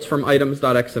results from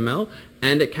items.xml,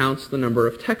 and it counts the number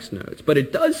of text nodes. But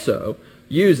it does so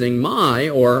using my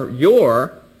or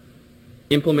your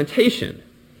implementation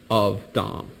of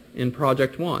DOM in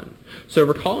Project One. So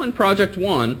recall in Project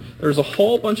One, there's a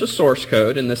whole bunch of source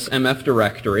code in this MF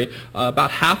directory, about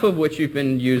half of which you've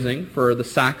been using for the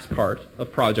SACS part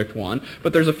of Project One,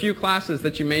 but there's a few classes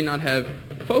that you may not have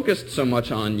focused so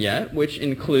much on yet, which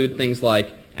include things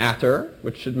like attr,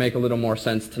 which should make a little more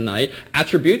sense tonight.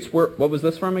 Attributes, what was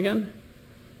this from again?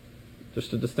 Just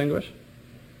to distinguish?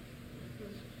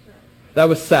 That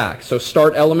was SACS. So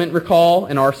start element, recall,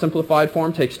 in our simplified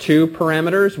form takes 2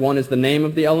 parameters. One is the name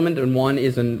of the element, and one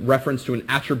is in reference to an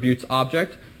attributes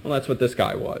object. Well, that's what this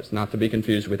guy was, not to be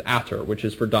confused with attr, which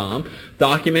is for DOM.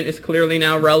 Document is clearly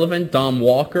now relevant. DOM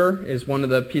walker is one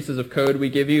of the pieces of code we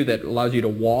give you that allows you to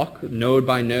walk node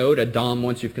by node a DOM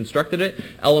once you've constructed it.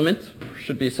 Element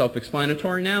should be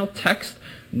self-explanatory now. Text,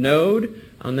 node,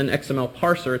 and then XML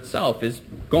parser itself is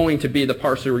going to be the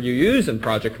parser you use in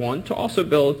Project One to also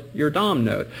build your DOM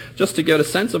node. Just to get a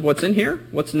sense of what's in here,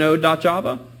 what's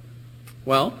node.java?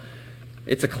 Well,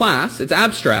 it's a class. It's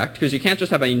abstract because you can't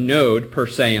just have a node per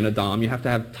se in a DOM. You have to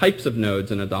have types of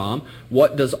nodes in a DOM.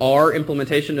 What does our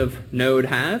implementation of node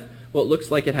have? Well, it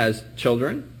looks like it has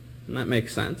children, and that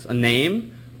makes sense, a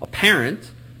name, a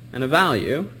parent, and a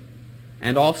value,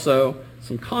 and also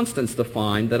some constants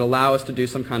defined that allow us to do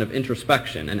some kind of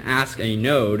introspection and ask a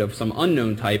node of some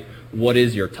unknown type, what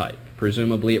is your type?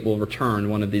 Presumably it will return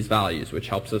one of these values, which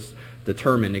helps us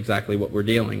determine exactly what we're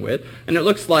dealing with. And it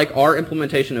looks like our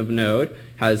implementation of node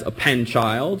has append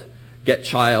child, get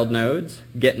child nodes,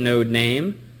 get node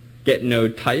name, get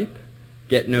node type,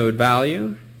 get node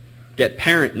value, get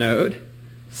parent node,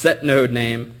 set node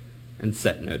name, and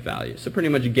set node value. So pretty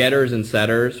much getters and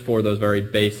setters for those very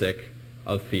basic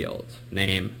of fields,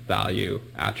 name, value,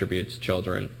 attributes,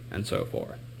 children, and so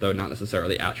forth, though not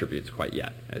necessarily attributes quite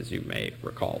yet, as you may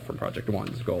recall from Project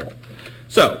One's goal.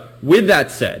 So, with that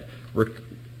said,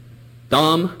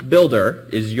 DOM Builder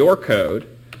is your code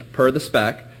per the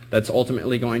spec that's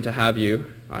ultimately going to have you,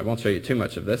 I won't show you too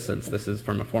much of this since this is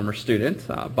from a former student,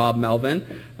 Bob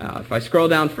Melvin. If I scroll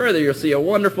down further, you'll see a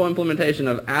wonderful implementation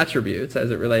of attributes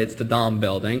as it relates to DOM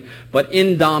building. But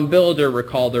in DOM Builder,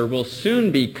 recall there will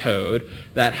soon be code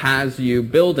that has you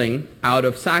building out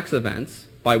of SAX events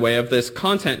by way of this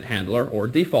content handler or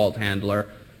default handler,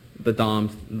 the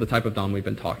type of DOM we've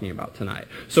been talking about tonight.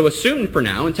 So assume for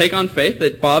now and take on faith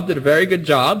that Bob did a very good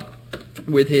job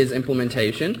with his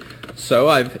implementation. So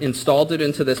I've installed it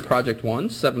into this Project One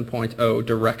 7.0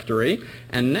 directory,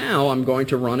 and now I'm going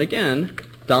to run again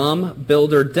DOM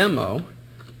builder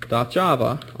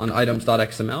demo.java on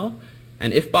items.xml.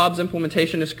 And if Bob's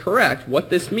implementation is correct, what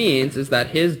this means is that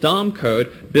his DOM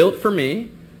code built for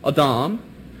me a DOM,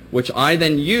 which I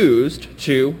then used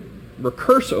to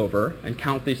recurse over and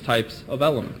count these types of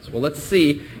elements. Well, let's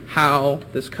see how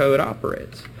this code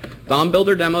operates. DOM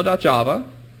builder demo.java,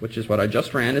 which is what I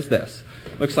just ran, is this.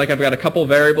 Looks like I've got a couple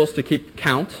variables to keep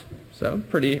count, so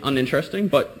pretty uninteresting,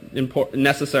 but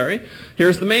necessary.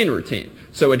 Here's the main routine.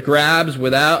 So it grabs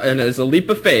without, and as a leap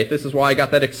of faith, this is why I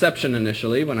got that exception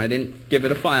initially when I didn't give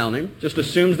it a file name, just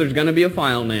assumes there's going to be a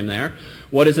file name there.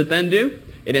 What does it then do?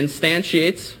 It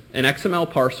instantiates an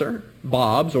XML parser,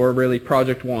 Bob's, or really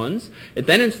Project One's. It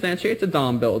then instantiates a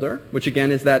DOM builder, which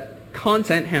again is that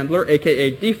content handler,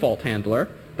 aka default handler,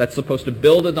 that's supposed to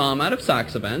build a DOM out of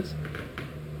SAX events.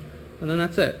 And then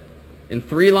that's it. In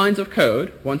 3 lines of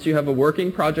code, once you have a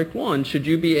working Project One, should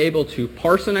you be able to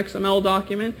parse an XML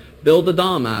document, build a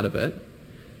DOM out of it,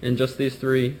 in just these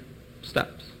 3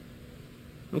 steps.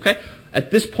 Okay?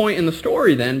 At this point in the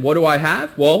story then, what do I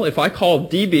have? Well, if I call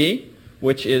db,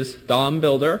 which is DOM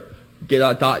builder,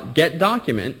 get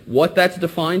document, what that's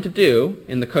defined to do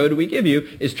in the code we give you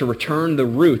is to return the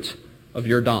root of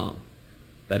your DOM.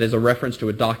 That is a reference to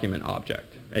a document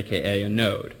object, aka a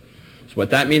node. So what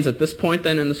that means at this point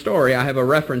then in the story, I have a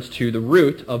reference to the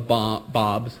root of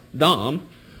Bob's DOM.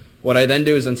 What I then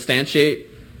do is instantiate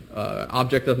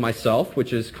object of myself,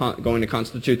 which is going to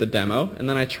constitute the demo, and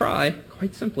then I try,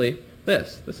 quite simply,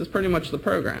 this. This is pretty much the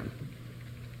program.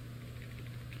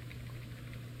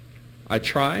 I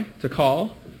try to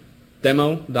call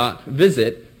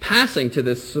demo.visit, passing to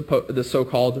this the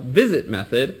so-called visit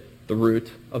method the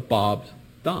root of Bob's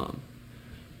DOM.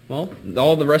 Well,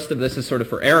 all the rest of this is sort of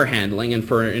for error handling and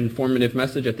for an informative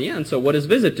message at the end. So what does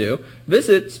visit do?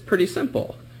 Visit's pretty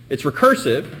simple. It's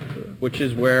recursive, which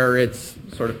is where its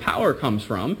sort of power comes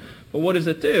from. But what does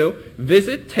it do?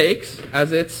 Visit takes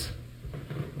as its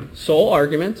sole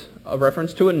argument a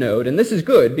reference to a node, and this is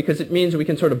good because it means we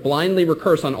can sort of blindly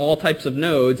recurse on all types of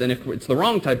nodes, and if it's the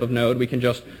wrong type of node, we can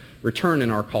just return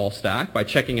in our call stack by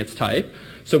checking its type.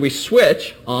 So we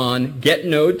switch on get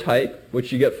node type,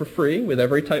 which you get for free with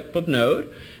every type of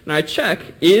node, and I check,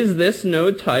 is this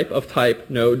node type of type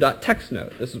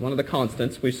node.textNode? This is one of the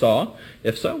constants we saw.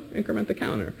 If so, increment the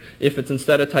counter. If it's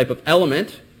instead a type of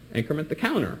element, increment the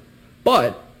counter.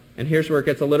 But, and here's where it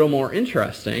gets a little more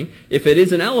interesting, if it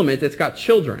is an element, it's got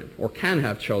children, or can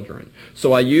have children.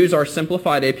 So I use our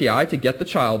simplified API to get the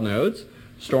child nodes,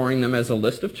 storing them as a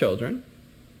list of children.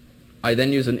 I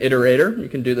then use an iterator, you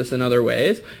can do this in other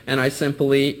ways, and I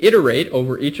simply iterate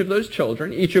over each of those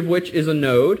children, each of which is a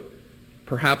node,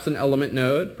 perhaps an element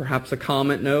node, perhaps a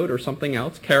comment node or something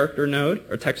else, character node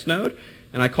or text node,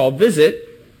 and I call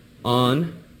visit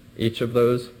on each of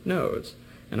those nodes.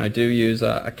 And I do use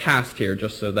a cast here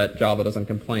just so that Java doesn't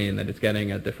complain that it's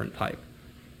getting a different type.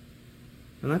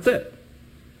 And that's it.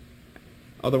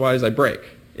 Otherwise, I break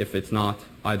if it's not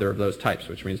either of those types,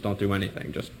 which means don't do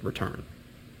anything, just return.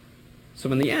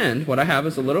 So in the end, what I have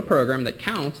is a little program that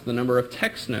counts the number of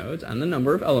text nodes and the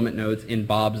number of element nodes in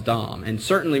Bob's DOM. And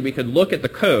certainly we could look at the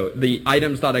code, the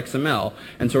items.xml,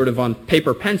 and sort of on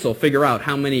paper pencil figure out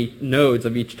how many nodes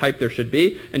of each type there should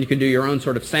be, and you can do your own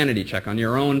sort of sanity check on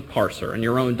your own parser and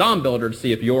your own DOM builder to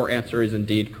see if your answer is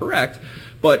indeed correct.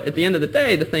 But at the end of the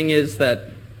day, the thing is that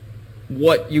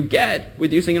what you get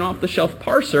with using an off-the-shelf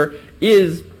parser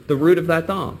is the root of that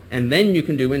DOM. And then you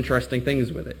can do interesting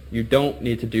things with it. You don't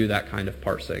need to do that kind of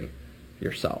parsing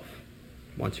yourself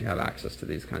once you have access to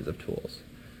these kinds of tools.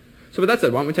 So with that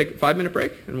said, why don't we take a 5-minute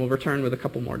break, and we'll return with a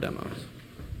couple more demos.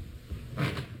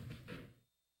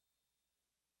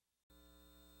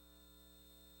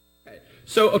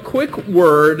 So a quick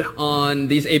word on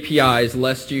these APIs,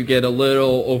 lest you get a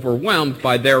little overwhelmed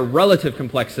by their relative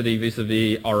complexity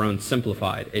vis-a-vis our own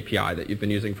simplified API that you've been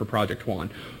using for Project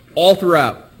One. All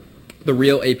throughout the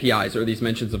real APIs are these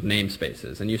mentions of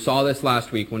namespaces. And you saw this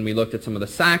last week when we looked at some of the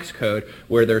SACS code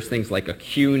where there's things like a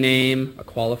queue name, a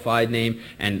qualified name,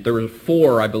 and there were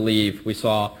 4, I believe, we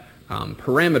saw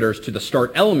parameters to the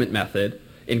start element method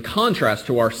in contrast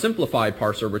to our simplified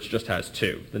parser, which just has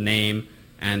 2, the name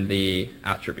and the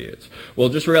attributes. We'll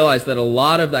just realize that a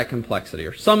lot of that complexity,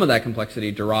 or some of that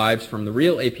complexity, derives from the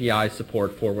real API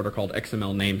support for what are called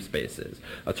XML namespaces,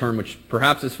 a term which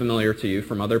perhaps is familiar to you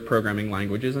from other programming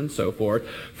languages and so forth.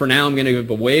 For now, I'm going to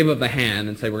give a wave of the hand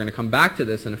and say we're going to come back to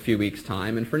this in a few weeks'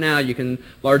 time, and for now, you can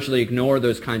largely ignore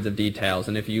those kinds of details.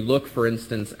 And if you look, for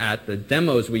instance, at the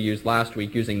demos we used last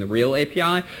week using the real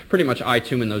API, pretty much I,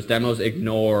 too, in those demos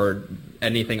ignored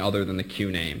anything other than the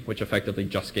queue name, which effectively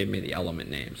just gave me the element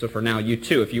name. So for now, you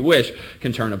too, if you wish,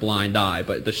 can turn a blind eye.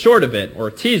 But the short of it, or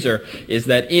a teaser, is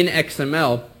that in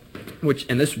XML,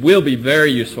 and this will be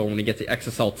very useful when we get to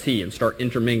XSLT and start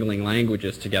intermingling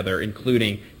languages together,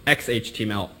 including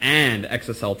XHTML and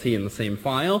XSLT in the same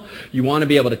file, you want to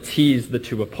be able to tease the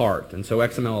two apart. And so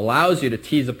XML allows you to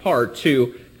tease apart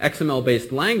two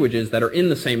XML-based languages that are in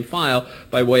the same file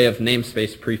by way of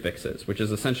namespace prefixes, which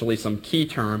is essentially some key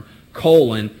term,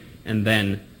 colon, and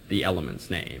then the element's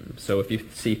name. So if you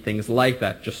see things like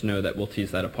that, just know that we'll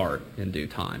tease that apart in due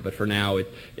time. But for now,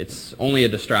 it's only a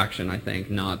distraction, I think,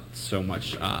 not so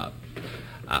much, you're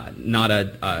not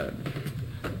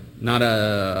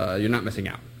missing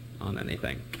out on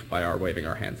anything by our waving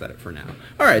our hands at it for now.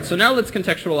 All right, so now let's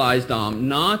contextualize DOM,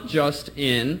 not just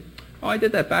in, oh, I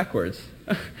did that backwards.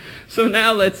 So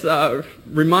now let's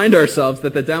remind ourselves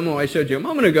that the demo I showed you a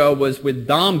moment ago was with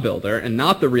DOM Builder and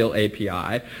not the real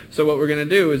API. So what we're going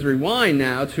to do is rewind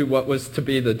now to what was to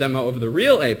be the demo of the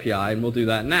real API, and we'll do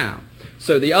that now.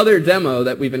 So the other demo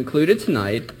that we've included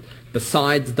tonight,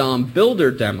 besides DOM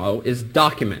Builder demo, is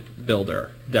Document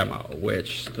Builder demo,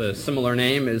 which the similar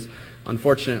name is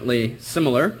unfortunately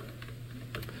similar,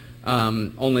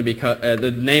 only because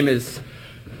the name is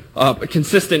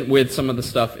consistent with some of the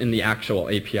stuff in the actual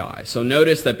API. So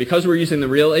notice that because we're using the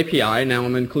real API, now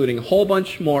I'm including a whole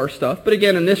bunch more stuff. But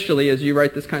again, initially, as you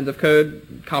write this kind of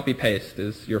code, copy-paste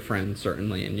is your friend,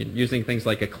 certainly. And using things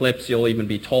like Eclipse, you'll even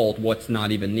be told what's not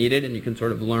even needed, and you can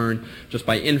sort of learn just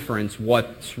by inference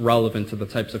what's relevant to the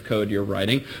types of code you're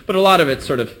writing. But a lot of it's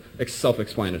sort of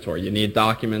self-explanatory. You need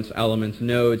documents, elements,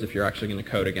 nodes, if you're actually going to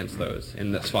code against those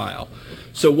in this file.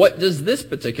 So what does this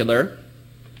particular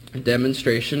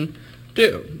demonstration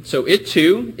do? So it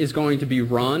too is going to be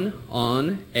run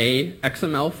on a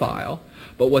XML file,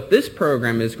 but what this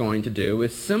program is going to do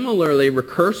is similarly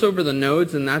recurse over the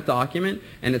nodes in that document,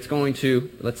 and it's going to,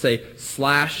 let's say,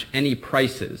 slash any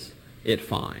prices it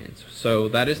finds. So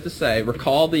that is to say,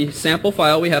 recall the sample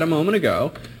file we had a moment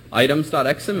ago,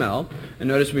 items.xml, and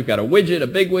notice we've got a widget, a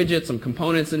big widget, some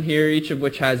components in here, each of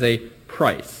which has a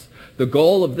price. The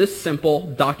goal of this simple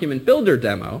document builder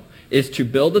demo is to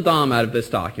build a DOM out of this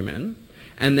document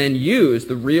and then use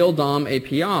the real DOM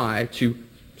API to,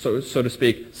 so to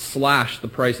speak, slash the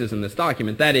prices in this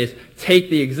document. That is, take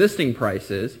the existing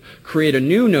prices, create a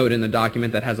new node in the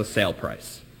document that has a sale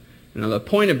price. Now, the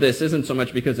point of this isn't so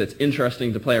much because it's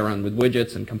interesting to play around with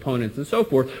widgets and components and so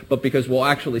forth, but because we'll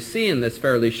actually see in this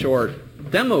fairly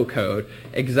short demo code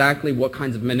exactly what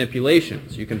kinds of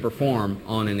manipulations you can perform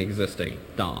on an existing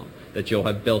DOM that you'll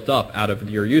have built up out of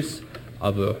your use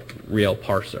of a real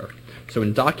parser. So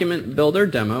in document builder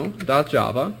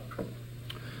demo.java,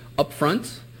 up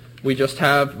front, we just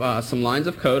have some lines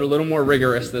of code, a little more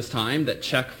rigorous this time, that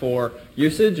check for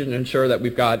usage and ensure that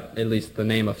we've got at least the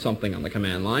name of something on the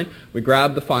command line. We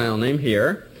grab the file name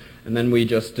here, and then we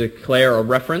just declare a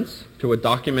reference to a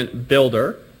document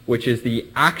builder, which is the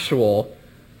actual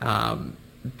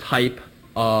type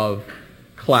of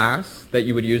class that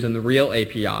you would use in the real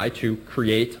API to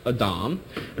create a DOM.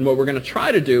 And what we're going to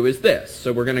try to do is this.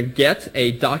 So we're going to get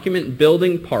a document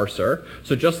building parser.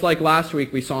 So just like last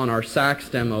week we saw in our SAX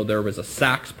demo, there was a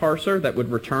SAX parser that would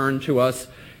return to us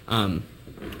a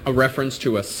reference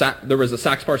to a there was a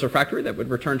SAX parser factory that would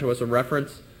return to us a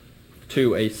reference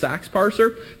to a SAX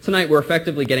parser. Tonight we're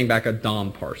effectively getting back a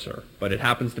DOM parser, but it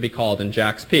happens to be called in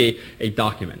JAX-P a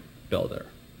document builder.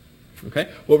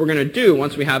 Okay? What we're going to do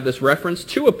once we have this reference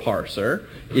to a parser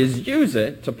is use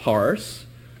it to parse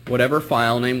whatever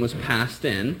file name was passed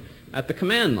in at the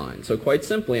command line. So quite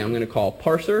simply, I'm going to call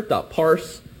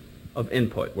parser.parse of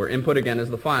input, where input again is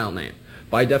the file name.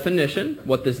 By definition,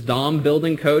 what this DOM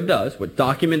building code does, what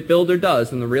document builder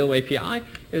does in the real API,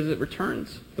 is it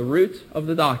returns the root of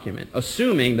the document,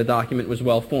 assuming the document was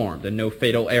well formed and no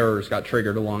fatal errors got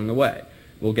triggered along the way.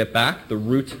 We'll get back the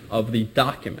root of the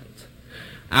document.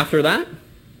 After that,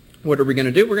 what are we going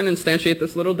to do? We're going to instantiate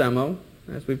this little demo,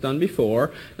 as we've done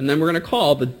before, and then we're going to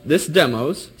call this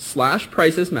demo's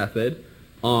 /prices method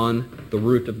on the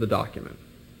root of the document.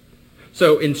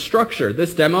 So in structure,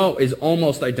 this demo is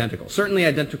almost identical, certainly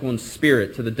identical in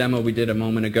spirit to the demo we did a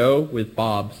moment ago with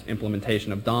Bob's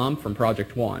implementation of DOM from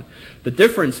Project 1. The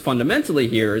difference fundamentally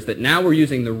here is that now we're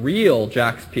using the real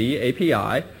JAX-P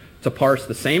API to parse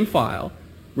the same file.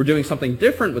 We're doing something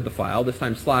different with the file, this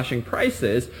time slashing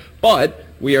prices, but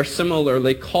we are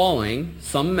similarly calling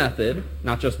some method,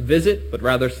 not just visit, but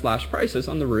rather /prices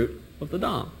on the root of the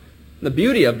DOM. The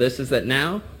beauty of this is that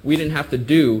now we didn't have to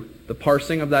do the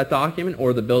parsing of that document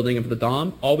or the building of the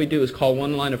DOM. All we do is call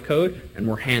one line of code and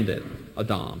we're handed a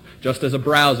DOM. Just as a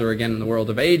browser, again in the world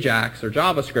of AJAX or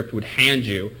JavaScript, would hand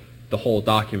you the whole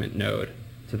document node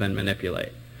to then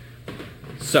manipulate.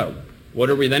 So what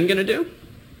are we then going to do?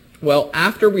 Well,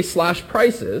 after we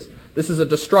 /prices, this is a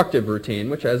destructive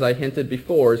routine, which, as I hinted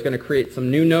before, is going to create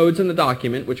some new nodes in the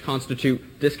document which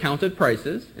constitute discounted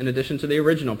prices in addition to the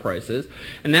original prices.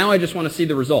 And now I just want to see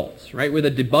the results, right? With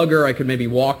a debugger, I could maybe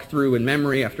walk through in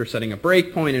memory after setting a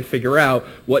breakpoint and figure out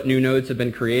what new nodes have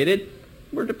been created.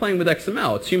 We're playing with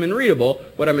XML. It's human readable.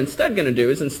 What I'm instead going to do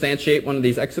is instantiate one of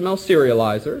these XML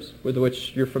serializers, with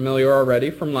which you're familiar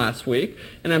already from last week,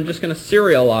 and I'm just going to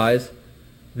serialize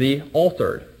the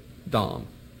altered DOM.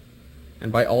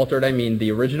 And by altered, I mean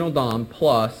the original DOM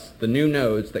plus the new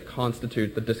nodes that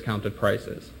constitute the discounted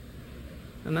prices.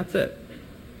 And that's it.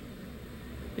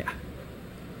 Yeah.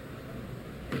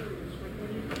 So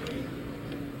when you create,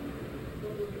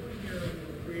 what we're doing here is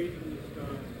we're creating these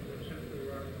DOMs, we're simply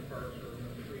running the parser and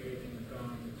we're creating a DOM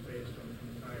that's based on the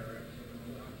entire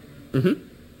XML document. Mm-hmm.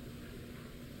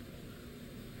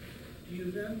 Do you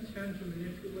then tend to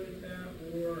manipulate that,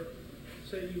 or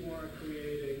say you want to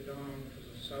create a DOM as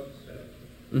a subset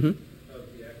Mm-hmm. of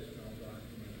the XML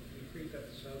document? Do you create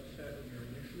that subset when you're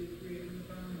initially creating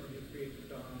the DOM, or do you create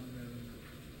the DOM and then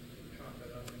chop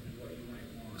it up into what you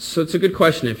might want? So it's a good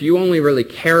question. If you only really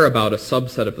care about a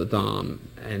subset of the DOM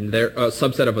and a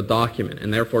subset of a document,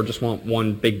 and therefore just want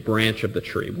one big branch of the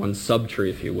tree, one subtree,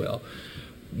 if you will,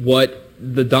 what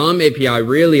the DOM API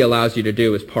really allows you to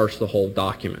do is parse the whole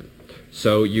document.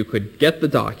 So you could get the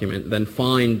document, then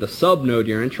find the subnode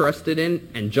you're interested in,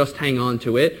 and just hang on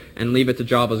to it, and leave it to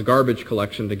Java's garbage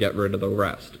collection to get rid of the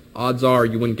rest. Odds are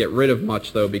you wouldn't get rid of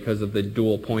much, though, because of the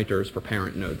dual pointers for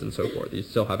parent nodes and so forth. You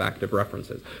still have active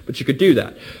references. But you could do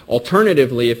that.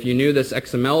 Alternatively, if you knew this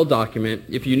XML document,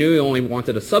 if you knew you only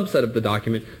wanted a subset of the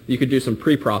document, you could do some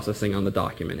pre-processing on the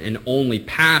document and only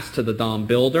pass to the DOM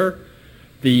builder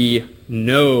the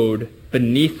node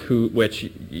beneath which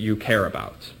you care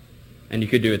about. And you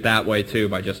could do it that way too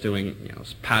by just doing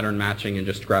pattern matching and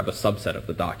just grab a subset of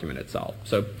the document itself.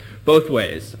 So both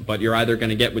ways, but you're either going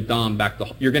to get with DOM back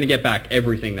you're going to get back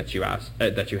everything that you asked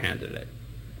that you handed it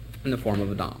in the form of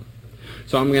a DOM.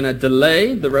 So I'm going to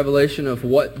delay the revelation of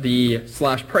what the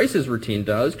 /prices routine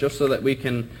does, just so that we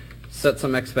can set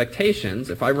some expectations.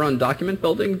 If I run document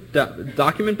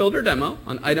builder demo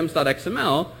on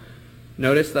items.xml,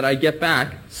 notice that I get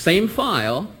back same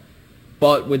file,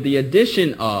 but with the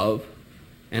addition of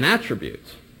an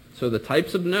attribute. So the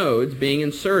types of nodes being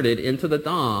inserted into the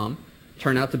DOM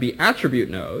turn out to be attribute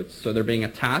nodes, so they're being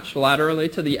attached laterally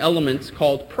to the elements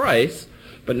called price,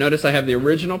 but notice I have the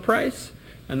original price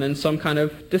and then some kind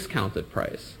of discounted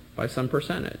price by some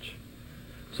percentage.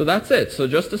 So that's it. So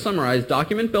just to summarize,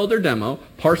 document builder demo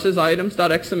parses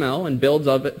items.xml and builds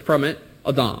from it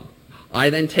a DOM. I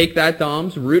then take that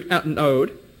DOM's root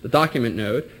node, the document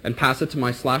node, and pass it to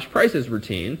my /prices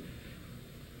routine.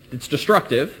 It's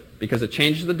destructive, because it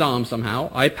changes the DOM somehow.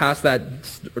 I pass that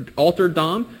altered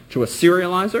DOM to a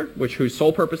serializer, whose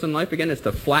sole purpose in life, again, is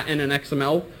to flatten an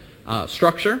XML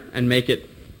structure and make it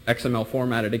XML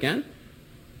formatted again.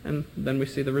 And then we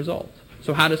see the result.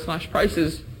 So how does slash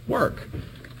prices work?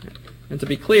 And to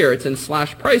be clear, it's in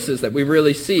slash prices that we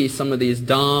really see some of these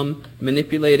DOM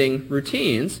manipulating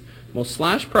routines. Well,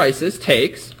 slash prices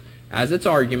takes, as its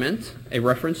argument, a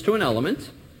reference to an element.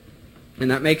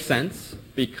 And that makes sense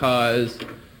because,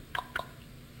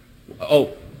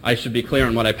 oh, I should be clear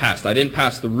on what I passed. I didn't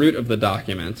pass the root of the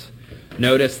document.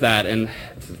 Notice that in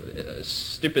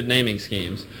stupid naming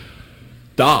schemes,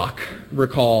 doc,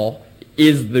 recall,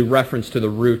 is the reference to the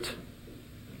root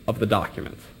of the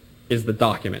document, is the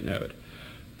document node.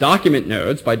 Document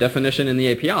nodes, by definition in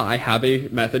the API, have a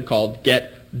method called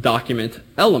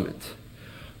getDocumentElement,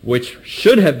 which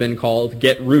should have been called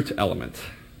getRootElement.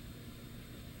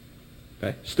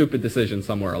 Okay? Stupid decision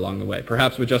somewhere along the way.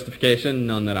 Perhaps with justification,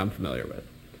 none that I'm familiar with.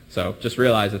 So just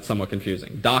realize it's somewhat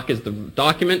confusing. Doc is the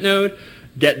document node.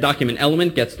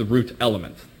 GetDocumentElement gets the root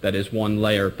element. That is one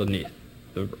layer beneath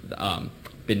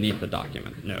the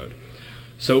document node.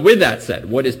 So with that said,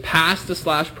 what is passed to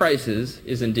slash prices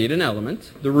is indeed an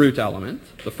element, the root element,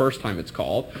 the first time it's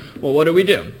called. Well, what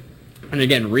do? And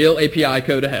again, real API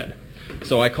code ahead.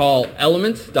 So I call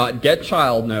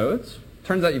element.getChildNodes.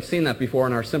 Turns out you've seen that before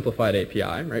in our simplified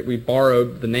API, right? We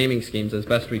borrowed the naming schemes as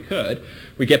best we could.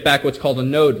 We get back what's called a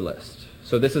node list.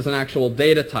 So this is an actual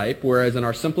data type, whereas in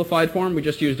our simplified form, we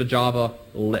just used a Java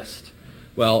list.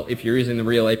 Well, if you're using the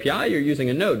real API, you're using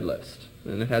a node list.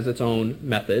 And it has its own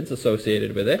methods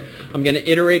associated with it. I'm going to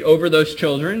iterate over those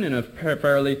children in a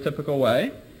fairly typical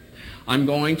way. I'm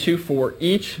going to, for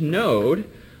each node,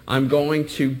 I'm going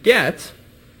to get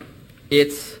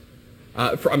its,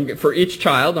 for each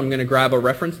child, I'm going to grab a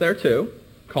reference there too,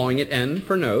 calling it n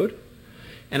for node.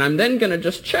 And I'm then going to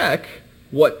just check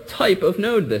what type of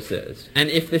node this is. And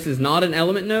if this is not an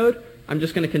element node, I'm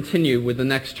just going to continue with the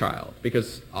next child,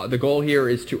 because the goal here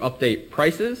is to update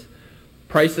prices.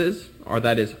 Prices, or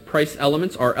that is price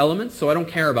elements, are elements, so I don't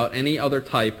care about any other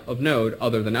type of node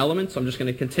other than elements, so I'm just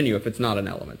going to continue if it's not an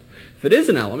element. If it is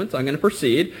an element, I'm going to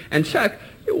proceed and check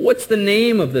what's the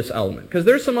name of this element, because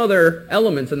there's some other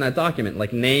elements in that document,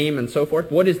 like name and so forth.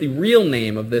 What is the real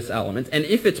name of this element? And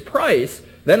if it's price,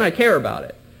 then I care about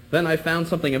it. Then I found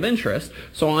something of interest,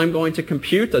 so I'm going to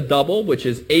compute a double, which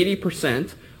is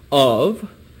 80% of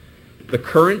the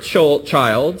current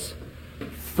child's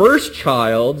first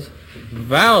child's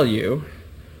value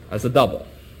as a double.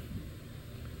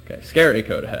 Okay, scary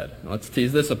code ahead. Now let's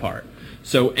tease this apart.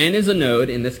 So n is a node,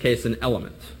 in this case an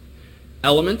element.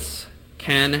 Elements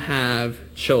can have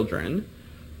children,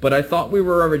 but I thought we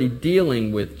were already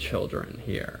dealing with children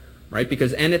here, right?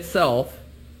 Because n itself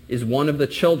is one of the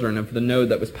children of the node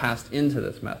that was passed into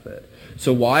this method.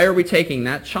 So why are we taking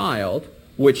that child,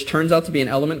 which turns out to be an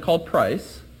element called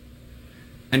price,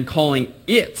 and calling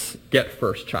its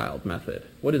getFirstChild method?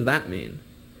 What does that mean?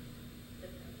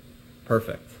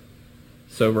 Perfect.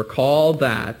 So recall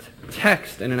that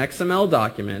text in an XML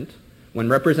document, when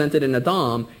represented in a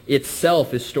DOM,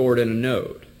 itself is stored in a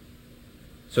node.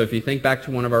 So if you think back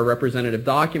to one of our representative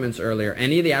documents earlier,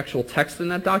 any of the actual text in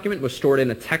that document was stored in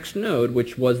a text node,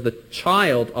 which was the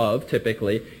child of,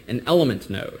 typically, an element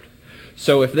node.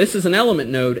 So if this is an element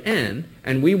node n,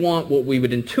 and we want what we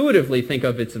would intuitively think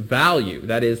of its value,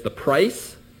 that is the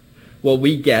price, well,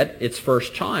 we get its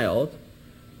first child,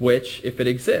 which, if it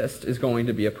exists, is going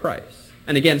to be a price.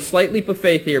 And again, slight leap of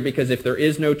faith here, because if there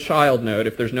is no child node,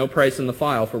 if there's no price in the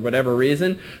file for whatever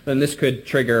reason, then this could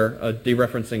trigger a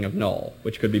dereferencing of null,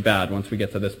 which could be bad once we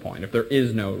get to this point, if there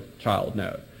is no child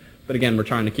node. But again, we're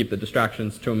trying to keep the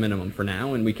distractions to a minimum for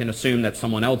now, and we can assume that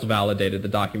someone else validated the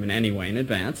document anyway in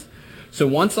advance. So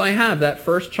once I have that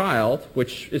first child,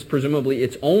 which is presumably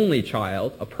its only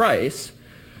child, a price,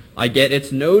 I get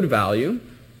its node value.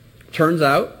 Turns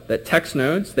out that text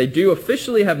nodes, they do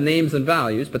officially have names and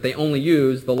values, but they only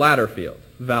use the latter field,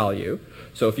 value.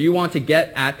 So if you want to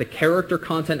get at the character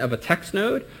content of a text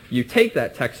node, you take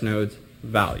that text node's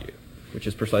value, which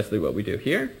is precisely what we do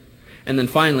here. And then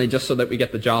finally, just so that we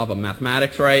get the Java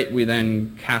mathematics right, we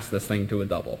then cast this thing to a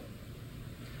double,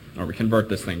 or we convert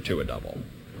this thing to a double.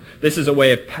 This is a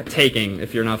way of taking,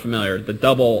 if you're not familiar, the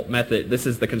double method. This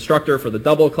is the constructor for the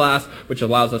double class, which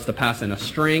allows us to pass in a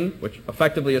string, which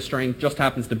effectively a string just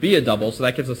happens to be a double, so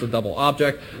that gives us a double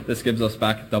object. This gives us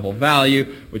back double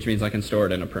value, which means I can store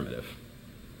it in a primitive.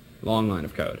 Long line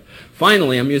of code.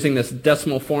 Finally, I'm using this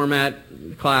decimal format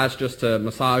class just to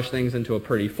massage things into a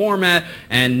pretty format.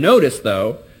 And notice,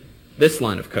 though, this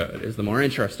line of code is the more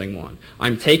interesting one.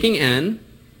 I'm taking n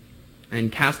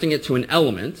and casting it to an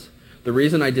element. The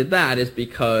reason I did that is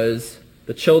because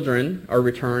the children are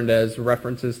returned as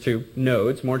references to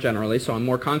nodes more generally, so I'm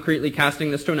more concretely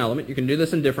casting this to an element. You can do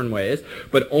this in different ways,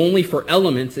 but only for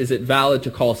elements is it valid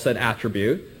to call said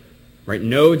attribute. Right?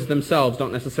 Nodes themselves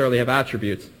don't necessarily have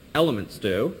attributes. Elements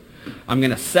do. I'm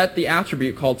going to set the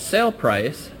attribute called sale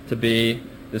price to be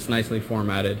this nicely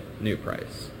formatted new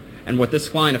price. And what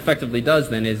this line effectively does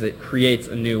then is it creates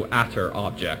a new attr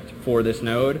object for this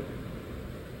node,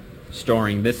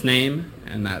 storing this name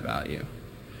and that value.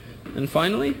 And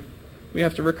finally, we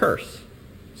have to recurse.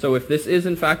 So if this is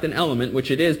in fact an element, which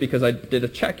it is because I did a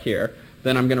check here,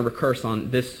 then I'm going to recurse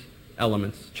on this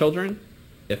element's children,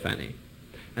 if any.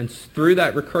 And through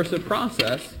that recursive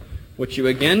process, what you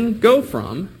again go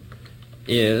from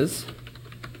is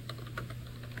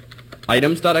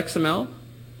items.xml,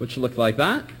 which look like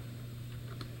that,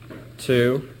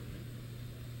 to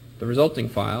the resulting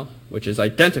file, which is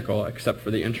identical except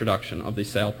for the introduction of the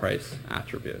sale price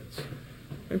attributes.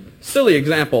 Okay. Silly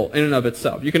example in and of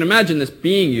itself. You can imagine this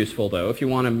being useful, though, if you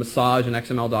want to massage an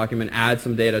XML document, add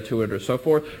some data to it, or so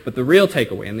forth. But the real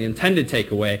takeaway, and the intended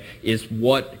takeaway, is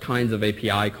what kinds of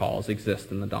API calls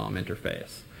exist in the DOM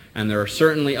interface. And there are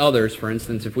certainly others. For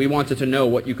instance, if we wanted to know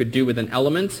what you could do with an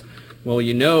element, well,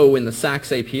 you know in the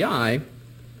SACS API,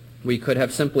 we could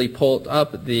have simply pulled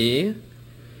up the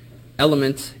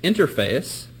element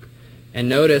interface and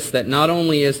notice that not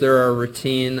only is there a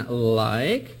routine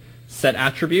like set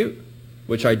attribute,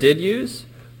 which I did use,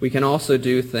 we can also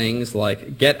do things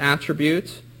like get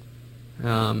attribute,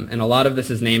 and a lot of this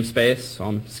is namespace, so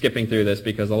I'm skipping through this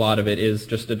because a lot of it is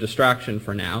just a distraction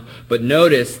for now. But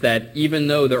notice that even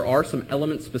though there are some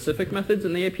element-specific methods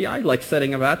in the API, like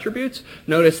setting of attributes,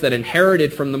 notice that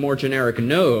inherited from the more generic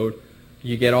node,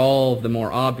 you get all of the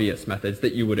more obvious methods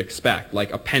that you would expect,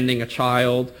 like appending a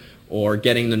child, or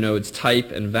getting the node's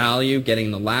type and value,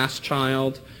 getting the last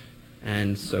child,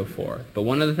 and so forth. But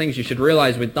one of the things you should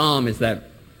realize with DOM is that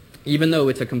even though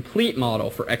it's a complete model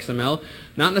for XML,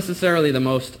 not necessarily the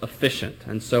most efficient.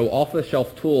 And so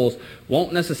off-the-shelf tools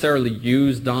won't necessarily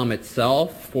use DOM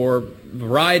itself for a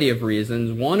variety of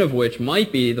reasons, one of which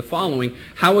might be the following.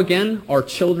 How, again, are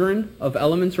children of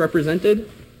elements represented?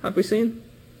 Have we seen?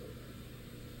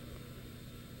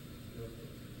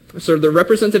 So they're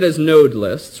represented as node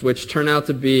lists, which turn out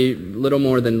to be little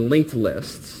more than linked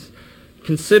lists.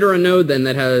 Consider a node, then,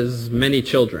 that has many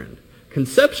children.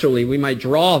 Conceptually, we might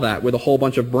draw that with a whole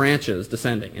bunch of branches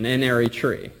descending, an n-ary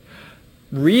tree.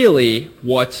 Really,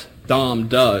 what DOM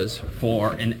does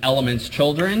for an element's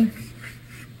children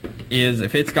is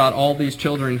if it's got all these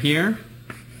children here,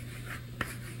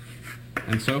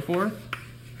 and so forth,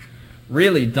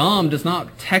 really, DOM does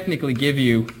not technically give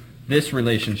you this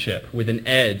relationship with an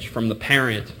edge from the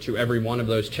parent to every one of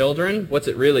those children. What's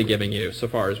it really giving you, so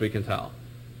far as we can tell?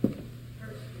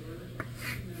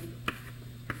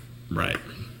 Right.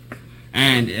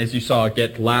 And as you saw,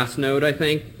 get last node, I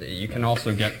think, you can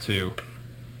also get to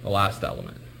the last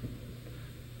element.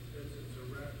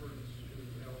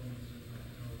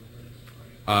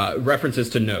 References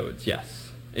to nodes,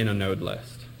 yes, in a node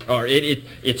list. Or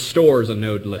it stores a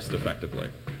node list effectively.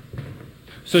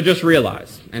 So just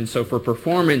realize, and so for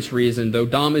performance reason, though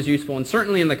DOM is useful, and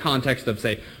certainly in the context of,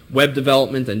 say, web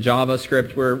development and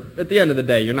JavaScript, where at the end of the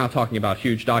day, you're not talking about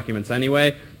huge documents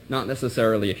anyway, not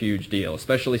necessarily a huge deal,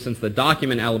 especially since the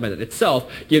document element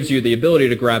itself gives you the ability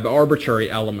to grab arbitrary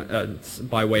elements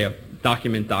by way of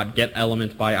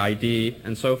document.getElement by ID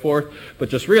and so forth, but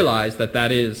just realize that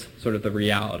that is sort of the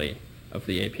reality of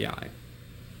the API.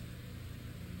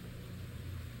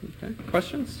 Okay,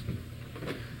 questions?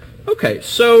 Okay,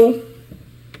 so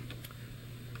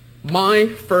my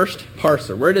first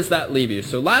parser, where does that leave you?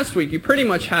 So last week you pretty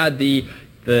much had the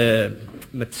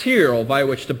material by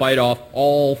which to bite off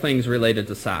all things related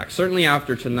to SACS. Certainly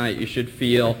after tonight you should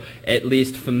feel at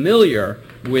least familiar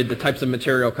with the types of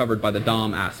material covered by the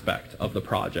DOM aspect of the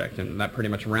project, and that pretty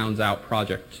much rounds out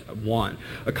project 1.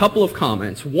 A couple of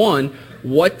comments. One,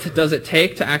 what does it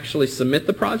take to actually submit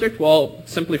the project? Well,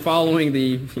 simply following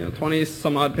the 20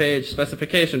 some odd page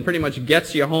specification pretty much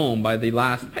gets you home by the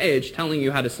last page telling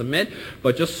you how to submit,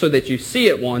 but just so that you see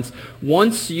it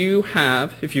once you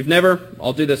have, if you've never,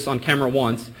 I'll do this on camera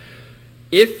once,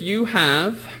 if you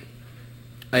have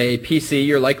a PC,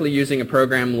 you're likely using a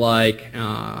program like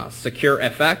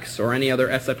SecureFX or any other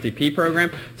SFTP program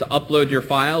to upload your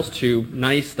files to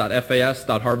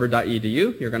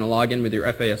nice.fas.harvard.edu. You're going to log in with your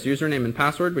FAS username and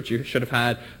password, which you should have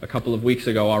had a couple of weeks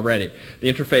ago already.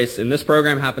 The interface in this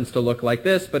program happens to look like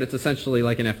this, but it's essentially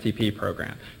like an FTP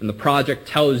program. And the project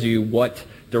tells you what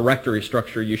directory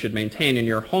structure you should maintain in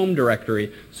your home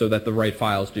directory so that the right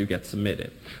files do get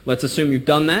submitted. Let's assume you've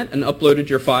done that and uploaded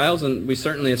your files, and we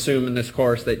certainly assume in this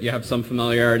course that you have some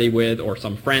familiarity with, or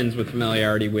some friends with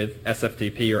familiarity with,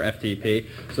 SFTP or FTP,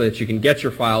 so that you can get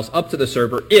your files up to the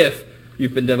server if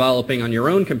you've been developing on your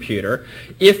own computer.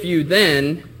 If you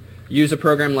then use a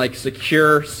program like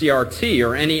Secure CRT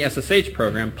or any SSH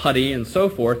program, PuTTY and so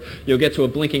forth, you'll get to a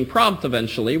blinking prompt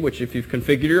eventually, which if you've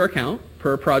configured your account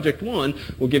per Project One,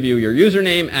 will give you your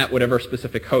username at whatever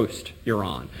specific host you're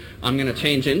on. I'm going to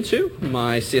change into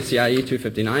my CSCIE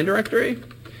 259 directory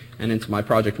and into my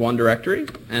Project One directory,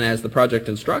 and as the project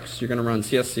instructs, you're going to run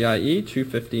CSCIE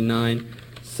 259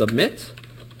 submit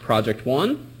Project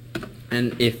One.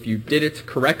 And if you did it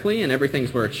correctly and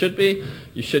everything's where it should be,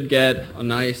 you should get a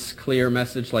nice clear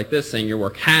message like this saying your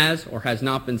work has or has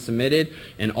not been submitted,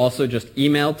 and also just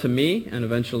emailed to me and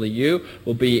eventually you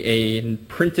will be a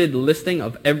printed listing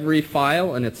of every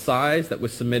file and its size that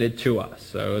was submitted to us.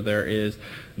 So there is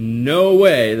no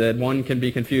way that one can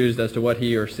be confused as to what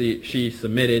he or she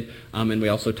submitted, and we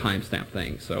also timestamp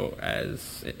things. So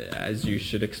as you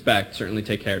should expect, certainly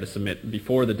take care to submit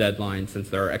before the deadline, since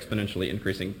there are exponentially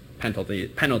increasing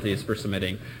penalties for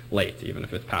submitting late, even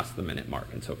if it's past the minute mark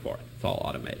and so forth. It's all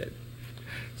automated.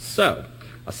 So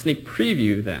a sneak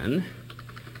preview then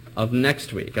of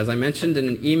next week. As I mentioned in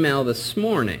an email this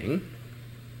morning,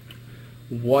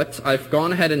 what I've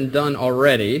gone ahead and done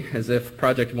already, as if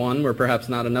Project 1 were perhaps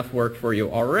not enough work for you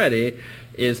already,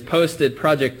 is posted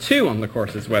Project 2 on the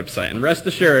course's website. And rest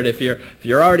assured, if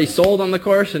you're already sold on the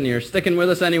course and you're sticking with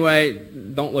us anyway,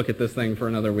 don't look at this thing for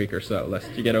another week or so, lest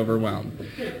you get overwhelmed.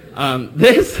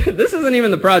 This isn't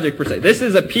even the project per se. This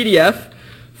is a PDF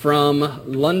from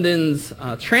London's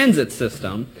transit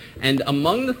system. And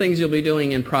among the things you'll be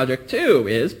doing in Project 2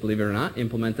 is, believe it or not,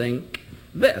 implementing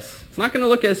this. It's not going to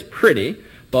look as pretty,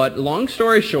 but long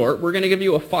story short, we're going to give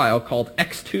you a file called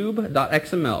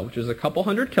xtube.xml, which is a couple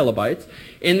hundred kilobytes.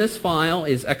 In this file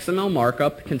is XML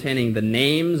markup containing the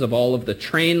names of all of the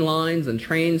train lines and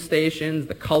train stations,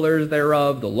 the colors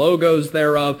thereof, the logos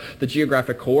thereof, the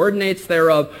geographic coordinates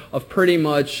thereof, of pretty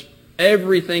much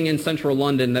everything in central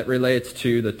London that relates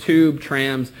to the tube,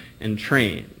 trams, and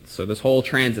trains. So this whole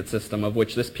transit system, of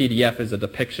which this PDF is a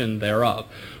depiction thereof.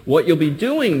 What you'll be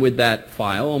doing with that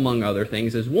file, among other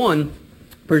things, is one,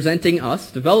 presenting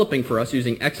us, developing for us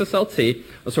using XSLT,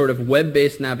 a sort of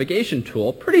web-based navigation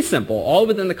tool, pretty simple, all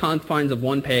within the confines of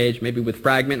one page, maybe with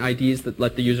fragment IDs that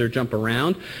let the user jump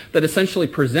around, that essentially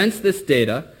presents this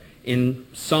data in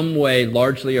some way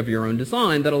largely of your own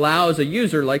design that allows a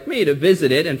user like me to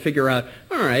visit it and figure out,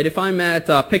 all right, if I'm at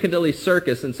Piccadilly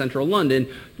Circus in central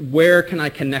London, where can I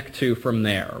connect to from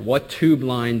there? What tube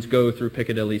lines go through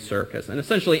Piccadilly Circus? And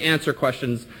essentially answer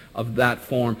questions of that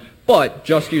form, but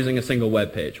just using a single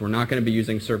web page. We're not going to be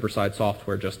using server-side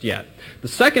software just yet. The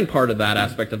second part of that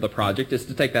aspect of the project is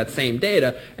to take that same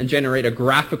data and generate a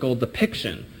graphical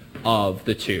depiction of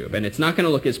the tube. And it's not going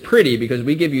to look as pretty because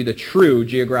we give you the true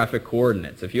geographic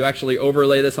coordinates. If you actually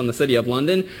overlay this on the city of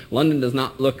London, London does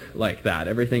not look like that.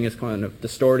 Everything is kind of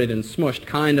distorted and smushed,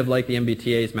 kind of like the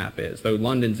MBTA's map is, though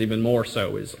London's even more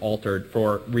so is altered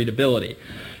for readability.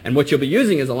 And what you'll be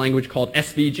using is a language called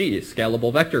SVG,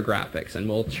 Scalable Vector Graphics, and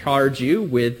we'll charge you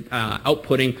with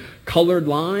outputting colored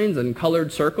lines and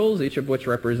colored circles, each of which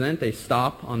represent a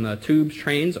stop on the tubes,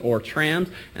 trains, or trams,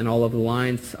 and all of the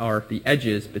lines are the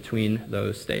edges between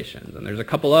those stations. And there's a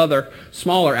couple other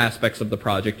smaller aspects of the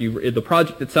project. The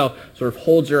project itself sort of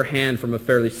holds your hand from a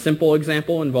fairly simple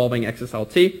example involving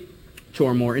XSLT to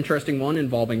a more interesting one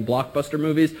involving blockbuster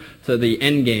movies, to the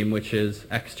end game, which is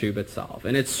Xtube itself.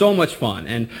 And it's so much fun.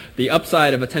 And the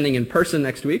upside of attending in person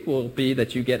next week will be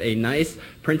that you get a nice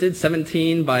printed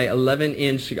 17 by 11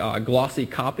 inch glossy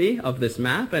copy of this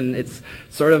map. And it's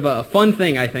sort of a fun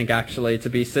thing, I think, actually, to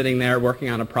be sitting there working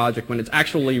on a project when it's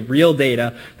actually real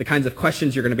data. The kinds of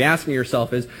questions you're going to be asking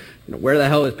yourself is, where the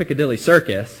hell is Piccadilly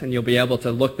Circus? And you'll be able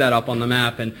to look that up on the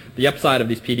map. And the upside of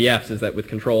these PDFs is that with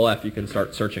Control F, you can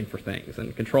start searching for things.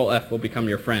 And Control F will become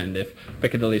your friend if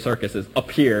Piccadilly Circus is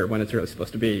up here when it's really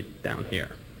supposed to be down here.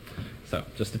 So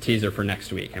just a teaser for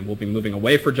next week. And we'll be moving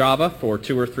away for Java for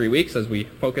 2 or 3 weeks as we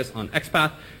focus on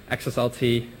XPath,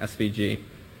 XSLT, SVG,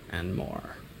 and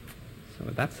more. So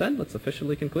with that said, let's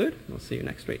officially conclude. We'll see you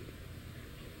next week.